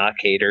themselves. It's not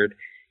catered.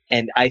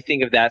 And I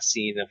think of that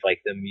scene of like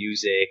the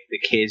music, the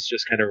kids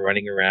just kind of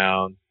running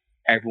around,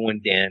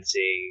 everyone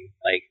dancing,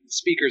 like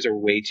speakers are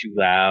way too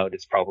loud.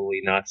 It's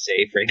probably not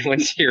safe for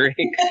anyone's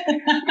hearing.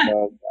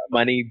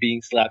 Money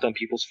being slapped on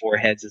people's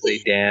foreheads as they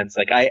dance.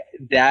 Like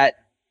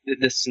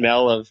the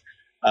smell of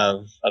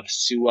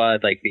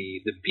suwa, like the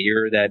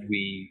beer that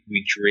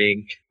we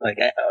drink, like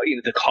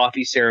the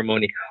coffee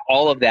ceremony,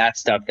 all of that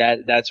stuff.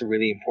 That's a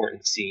really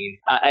important scene.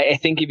 I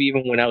think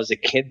even when I was a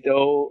kid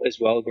though, as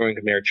well, growing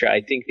up in Eritrea,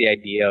 I think the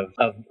idea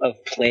of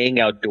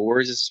playing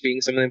outdoors as being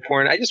something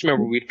important. I just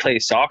remember we'd play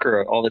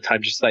soccer all the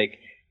time, just like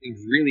in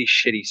really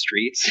shitty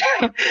streets.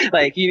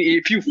 Like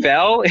if you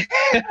fell,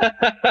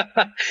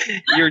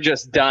 you're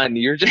just done.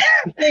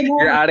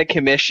 You're out of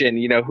commission.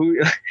 You know,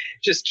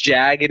 just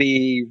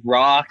jaggedy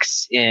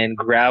rocks and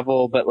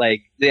gravel. But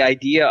like the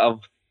idea of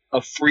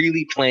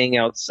freely playing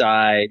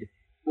outside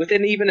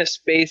within even a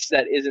space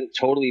that isn't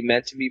totally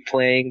meant to be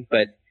playing,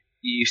 but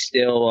you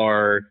still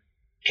are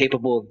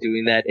capable of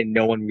doing that, and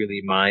no one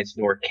really minds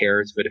nor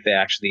cares. But if it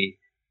actually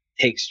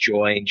takes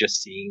joy in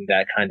just seeing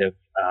that kind of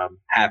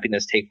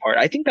happiness take part,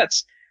 I think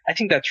that's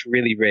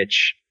really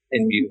rich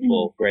and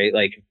beautiful, right?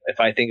 Like if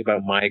I think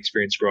about my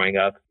experience growing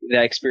up,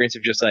 that experience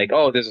of just like,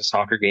 oh, there's a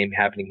soccer game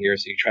happening here,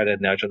 so you try to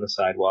nudge on the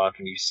sidewalk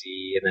and you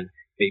see, and then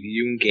maybe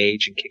you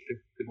engage and kick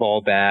the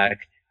ball back.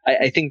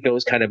 I think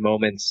those kind of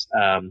moments,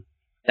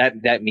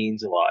 that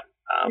means a lot.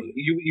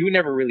 You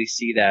never really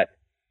see that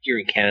here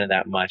in Canada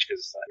that much because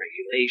it's like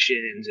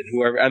regulations and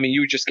whoever. I mean,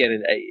 you would just get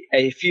in.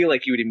 I feel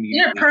like you would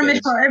immediately permit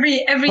for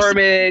every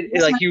permit.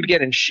 Like you would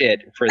get in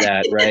shit for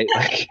that, right?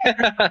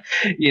 Like,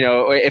 you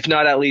know, if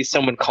not at least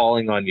someone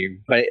calling on you.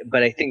 But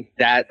I think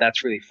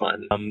that's really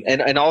fun.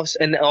 And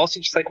also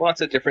just like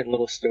lots of different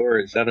little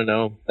stories. I don't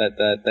know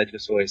that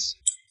just always.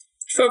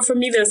 For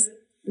me, there's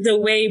the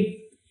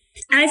way.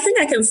 I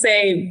think I can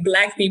say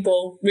Black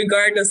people,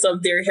 regardless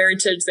of their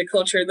heritage, their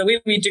culture, the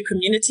way we do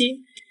community.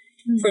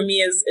 For me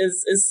is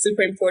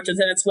super important,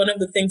 and it's one of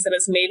the things that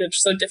has made it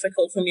so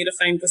difficult for me to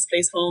find this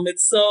place home.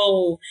 It's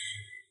so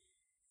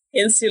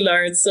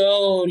insular, it's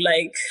so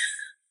like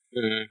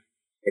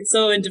it's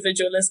so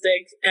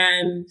individualistic,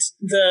 and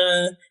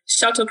the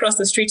shout across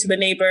the street to the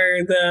neighbor,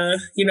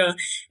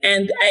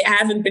 and I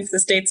haven't been to the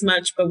States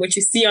much, but what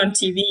you see on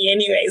TV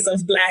anyways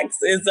of Blacks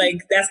is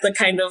like that's the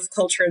kind of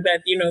culture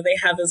that they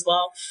have as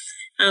well.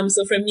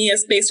 So for me, a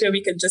space where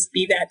we could just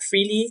be that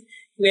freely,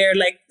 where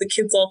like the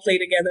kids all play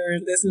together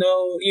and there's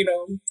no, we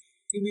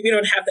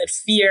don't have that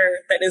fear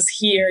that is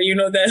here,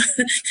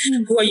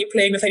 who are you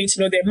playing with? I need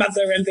to know their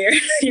mother and their,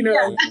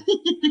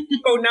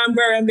 phone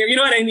number and their, you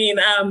know what I mean?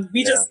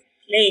 We just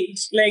played,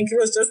 like it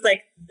was just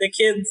like the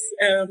kids,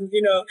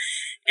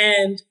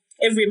 and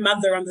every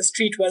mother on the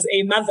street was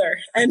a mother,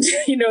 and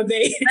they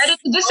ready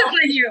to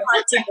discipline you,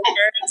 the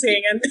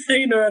parenting and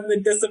and the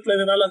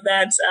discipline and all of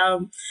that.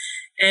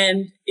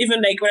 And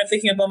even like when I'm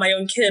thinking about my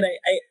own kid,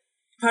 I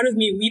part of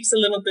me weeps a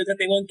little bit that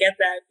they won't get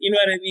that. You know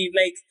what I mean?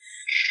 Like,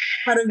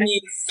 part of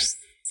me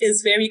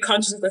is very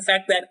conscious of the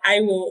fact that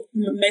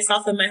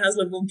myself and my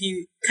husband will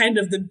be kind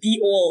of the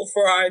be-all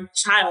for our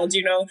child,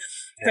 If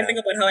I think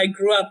about how I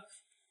grew up,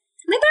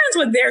 my parents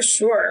were there,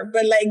 sure,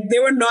 but like, they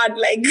were not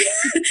like,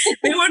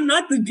 they were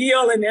not the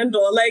be-all and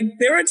end-all. Like,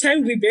 there were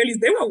times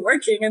they were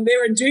working and they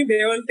were doing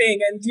their own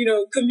thing. And,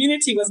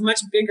 community was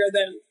much bigger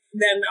than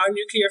our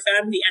nuclear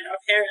family and our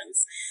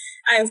parents.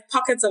 I have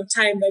pockets of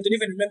time that I don't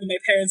even remember my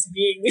parents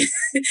being,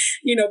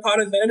 part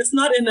of it. And it's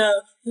not in a,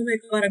 oh my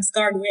God, I'm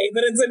scarred way,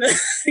 but it's in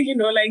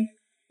a, like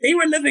they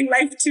were living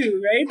life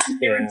too, right?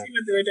 They were doing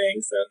what they were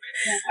doing. So,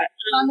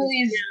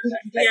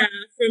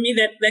 for me,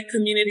 that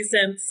community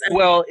sense.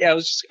 Well, I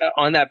was just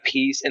on that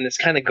piece, and this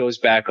kind of goes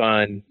back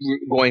on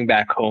going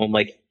back home.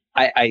 Like,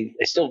 I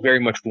still very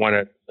much want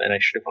to, and I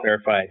should have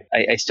clarified,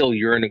 I still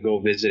yearn to go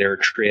visit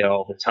Eritrea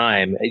all the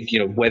time.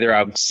 Whether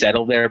I would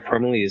settle there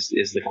permanently is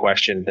the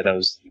question that I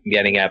was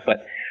getting at.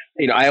 But,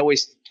 I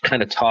always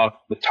kind of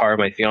talk with Tara,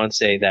 my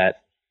fiance, that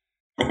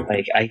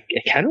like I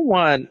kind of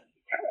want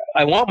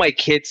my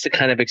kids to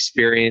kind of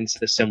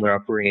experience a similar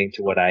upbringing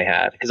to what I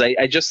had, because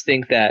I just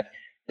think that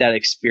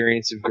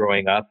experience of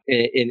growing up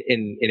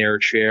in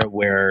Eritrea,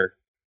 where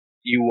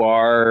you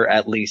are,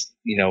 at least,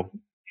 you know,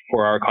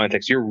 for our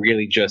context, you're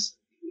really just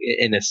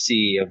in a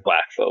sea of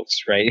Black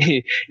folks, right?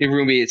 In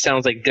Burundi, it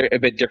sounds like they're a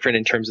bit different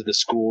in terms of the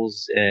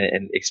schools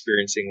and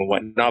experiencing and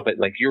whatnot, but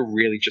like you're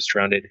really just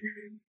surrounded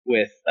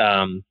with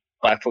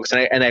Black folks,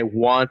 and I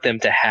want them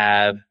to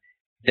have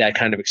that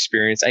kind of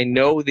experience. I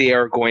know they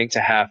are going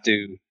to have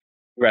to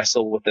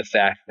wrestle with the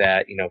fact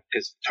that, you know,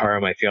 because Tara,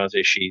 my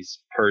fiance, she's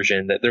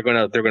Persian, that they're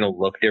gonna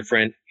look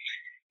different,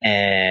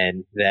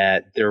 and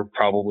that they're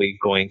probably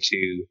going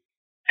to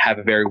have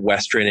a very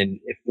Western and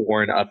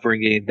foreign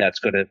upbringing that's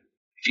going to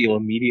feel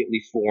immediately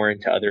foreign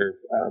to other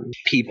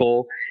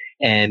people,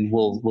 and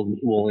will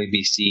only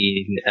be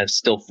seen as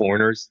still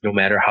foreigners no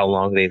matter how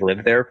long they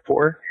live there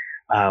for.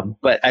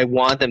 But I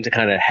want them to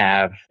kind of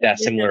have that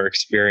similar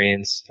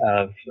experience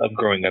of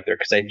growing up there,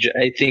 because I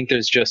think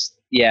there's just,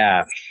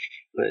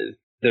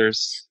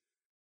 there's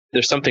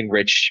something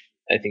rich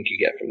I think you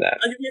get from that.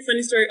 I'll give you a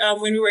funny story.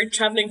 When we were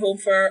traveling home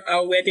for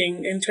our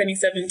wedding in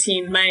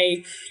 2017,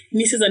 my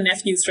nieces and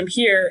nephews from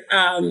here,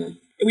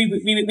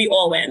 we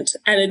all went,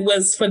 and it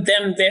was for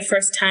them their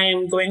first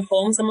time going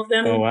home. Some of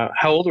them. Oh wow!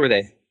 How old were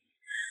they?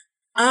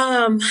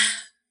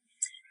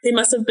 They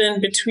must have been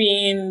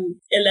between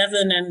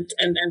 11 and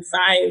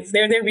 5.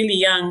 They're really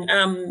young.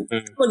 Some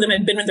of them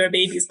had been with their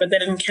babies, but that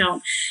didn't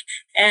count.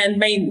 And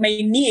my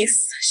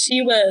niece,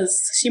 she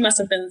must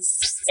have been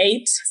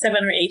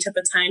 7 or 8 at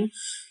the time.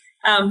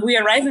 We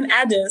arrive in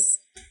Addis,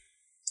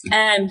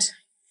 and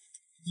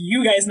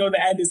you guys know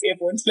the Addis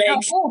airport. Like,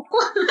 it's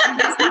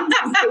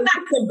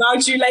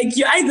about you. Like,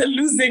 you're either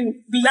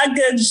losing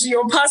luggage,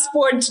 your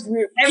passport,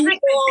 people.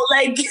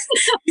 Like, you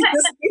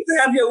just need to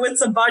have your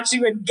wits about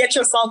you and get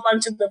yourself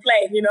onto the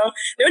plane. You know,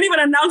 they don't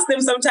even announce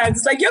them sometimes.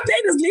 It's like, your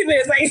plane is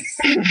leaving. It's like,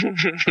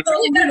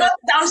 so you go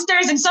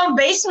downstairs in some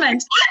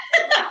basement.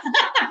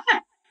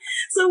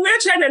 So we're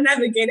trying to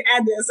navigate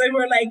Addis, and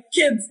we're like,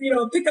 kids, you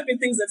know, pick up your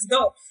things, let's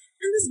go.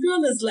 And this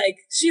girl is like,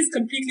 she's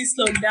completely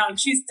slowed down.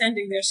 She's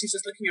standing there. She's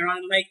just looking around.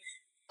 I'm like,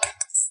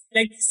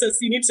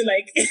 sis, you need to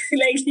like,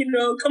 you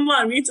know, come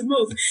on, we need to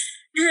move.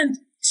 And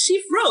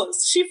she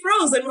froze,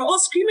 and we're all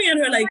screaming at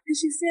her. Like, and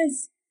she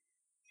says,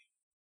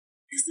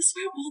 is this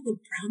where all the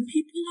brown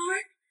people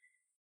are?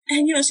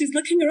 And, you know, she's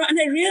looking around, and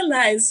I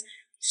realized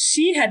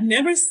she had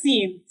never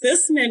seen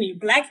this many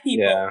Black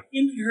people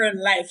in her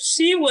life.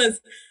 She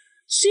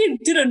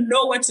didn't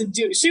know what to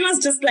do. She was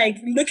just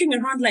like looking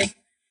around like,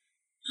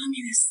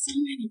 Mommy, there's so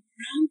many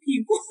brown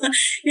people,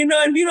 you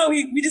know, and, you know,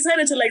 we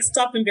decided to like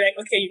stop and be like,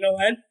 okay, you know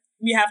what?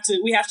 We have to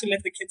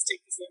let the kids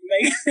take this in.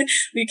 Like,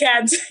 we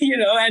can't, you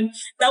know, and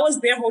that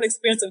was their whole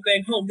experience of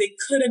going home. They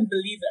couldn't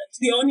believe it.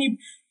 The only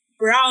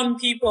brown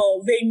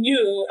people they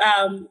knew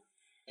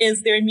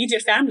is their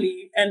immediate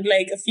family and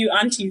like a few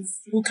aunties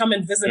who come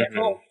and visit at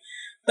home.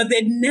 But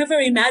they'd never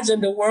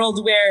imagined a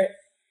world where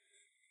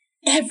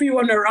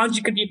everyone around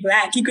you could be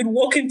Black. You could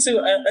walk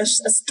into a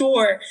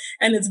store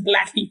and it's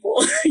Black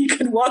people. You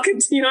could walk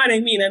into, you know what I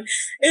mean? And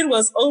it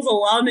was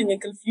overwhelming and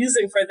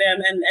confusing for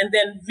them, and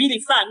then really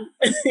fun,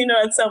 you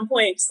know, at some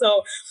point.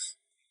 So,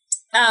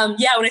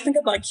 when I think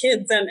about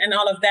kids and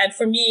all of that,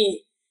 for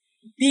me,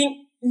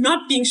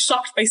 not being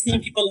shocked by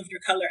seeing people of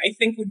your color, I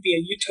think would be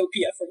a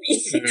utopia for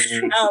me,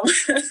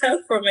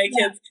 for my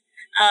kids,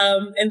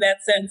 in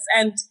that sense.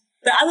 And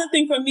the other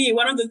thing for me,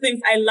 one of the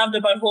things I loved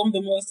about home the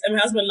most, and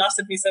my husband laughed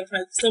at me so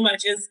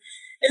much, is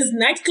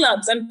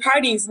nightclubs and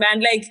parties,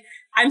 man. Like,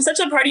 I'm such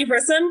a party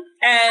person,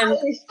 and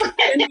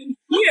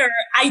here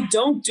I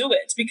don't do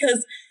it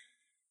because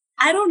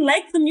I don't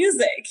like the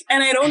music,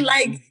 and I don't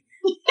like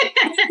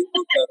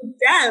people to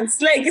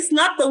dance. Like, it's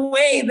not the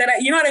way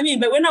that you know what I mean?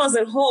 But when I was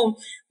at home,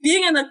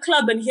 being in a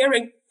club and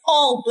hearing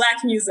all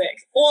Black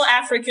music, all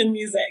African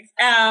music,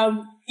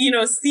 you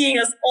know, seeing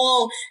us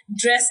all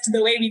dressed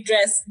the way we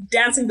dress,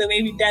 dancing the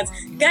way we dance.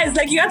 Guys,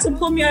 like, you have to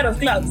pull me out of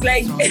clubs.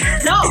 Like,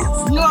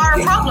 no, you are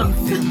a problem.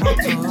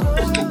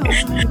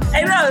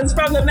 I know, it's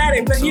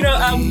problematic, but, you know,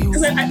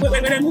 because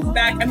when I moved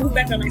back by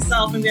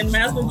myself, and then my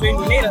husband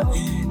joined me later,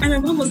 and my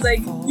mom was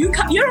like,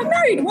 you're a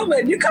married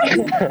woman, you come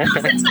in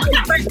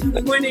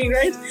the morning,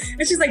 right?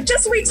 And she's like,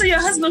 just wait till your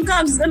husband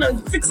comes, he's gonna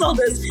fix all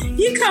this.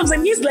 He comes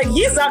and he's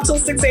out till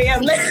 6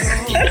 a.m.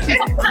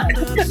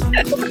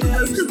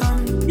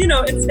 You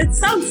know, it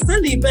sounds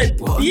silly, but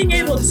being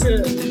able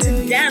to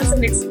dance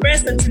and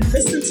express and to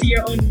listen to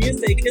your own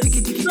music it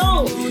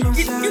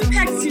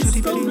impacts you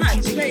so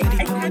much. Like,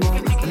 I can't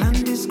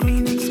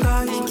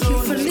Thank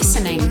you for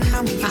listening.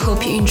 I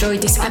hope you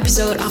enjoyed this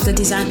episode of the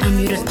Design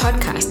Unmuted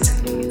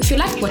podcast. If you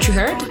liked what you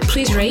heard,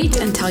 please rate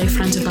and tell your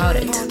friends about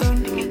it.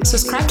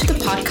 Subscribe to the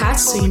podcast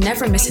so you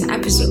never miss an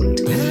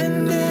episode.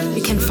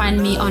 You can find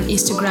me on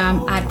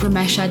Instagram at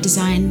Ramesha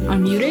Design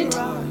Unmuted,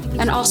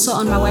 and also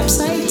on my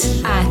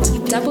website at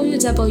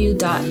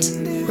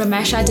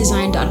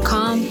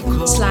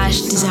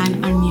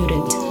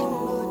www.rameshadesign.com/designunmuted.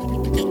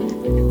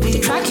 The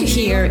track you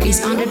hear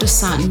is Under the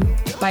Sun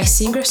by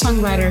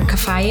singer-songwriter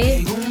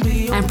Kafaye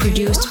and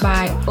produced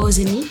by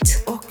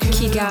Ozenit,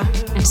 Kiga,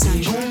 and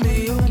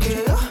Sandra.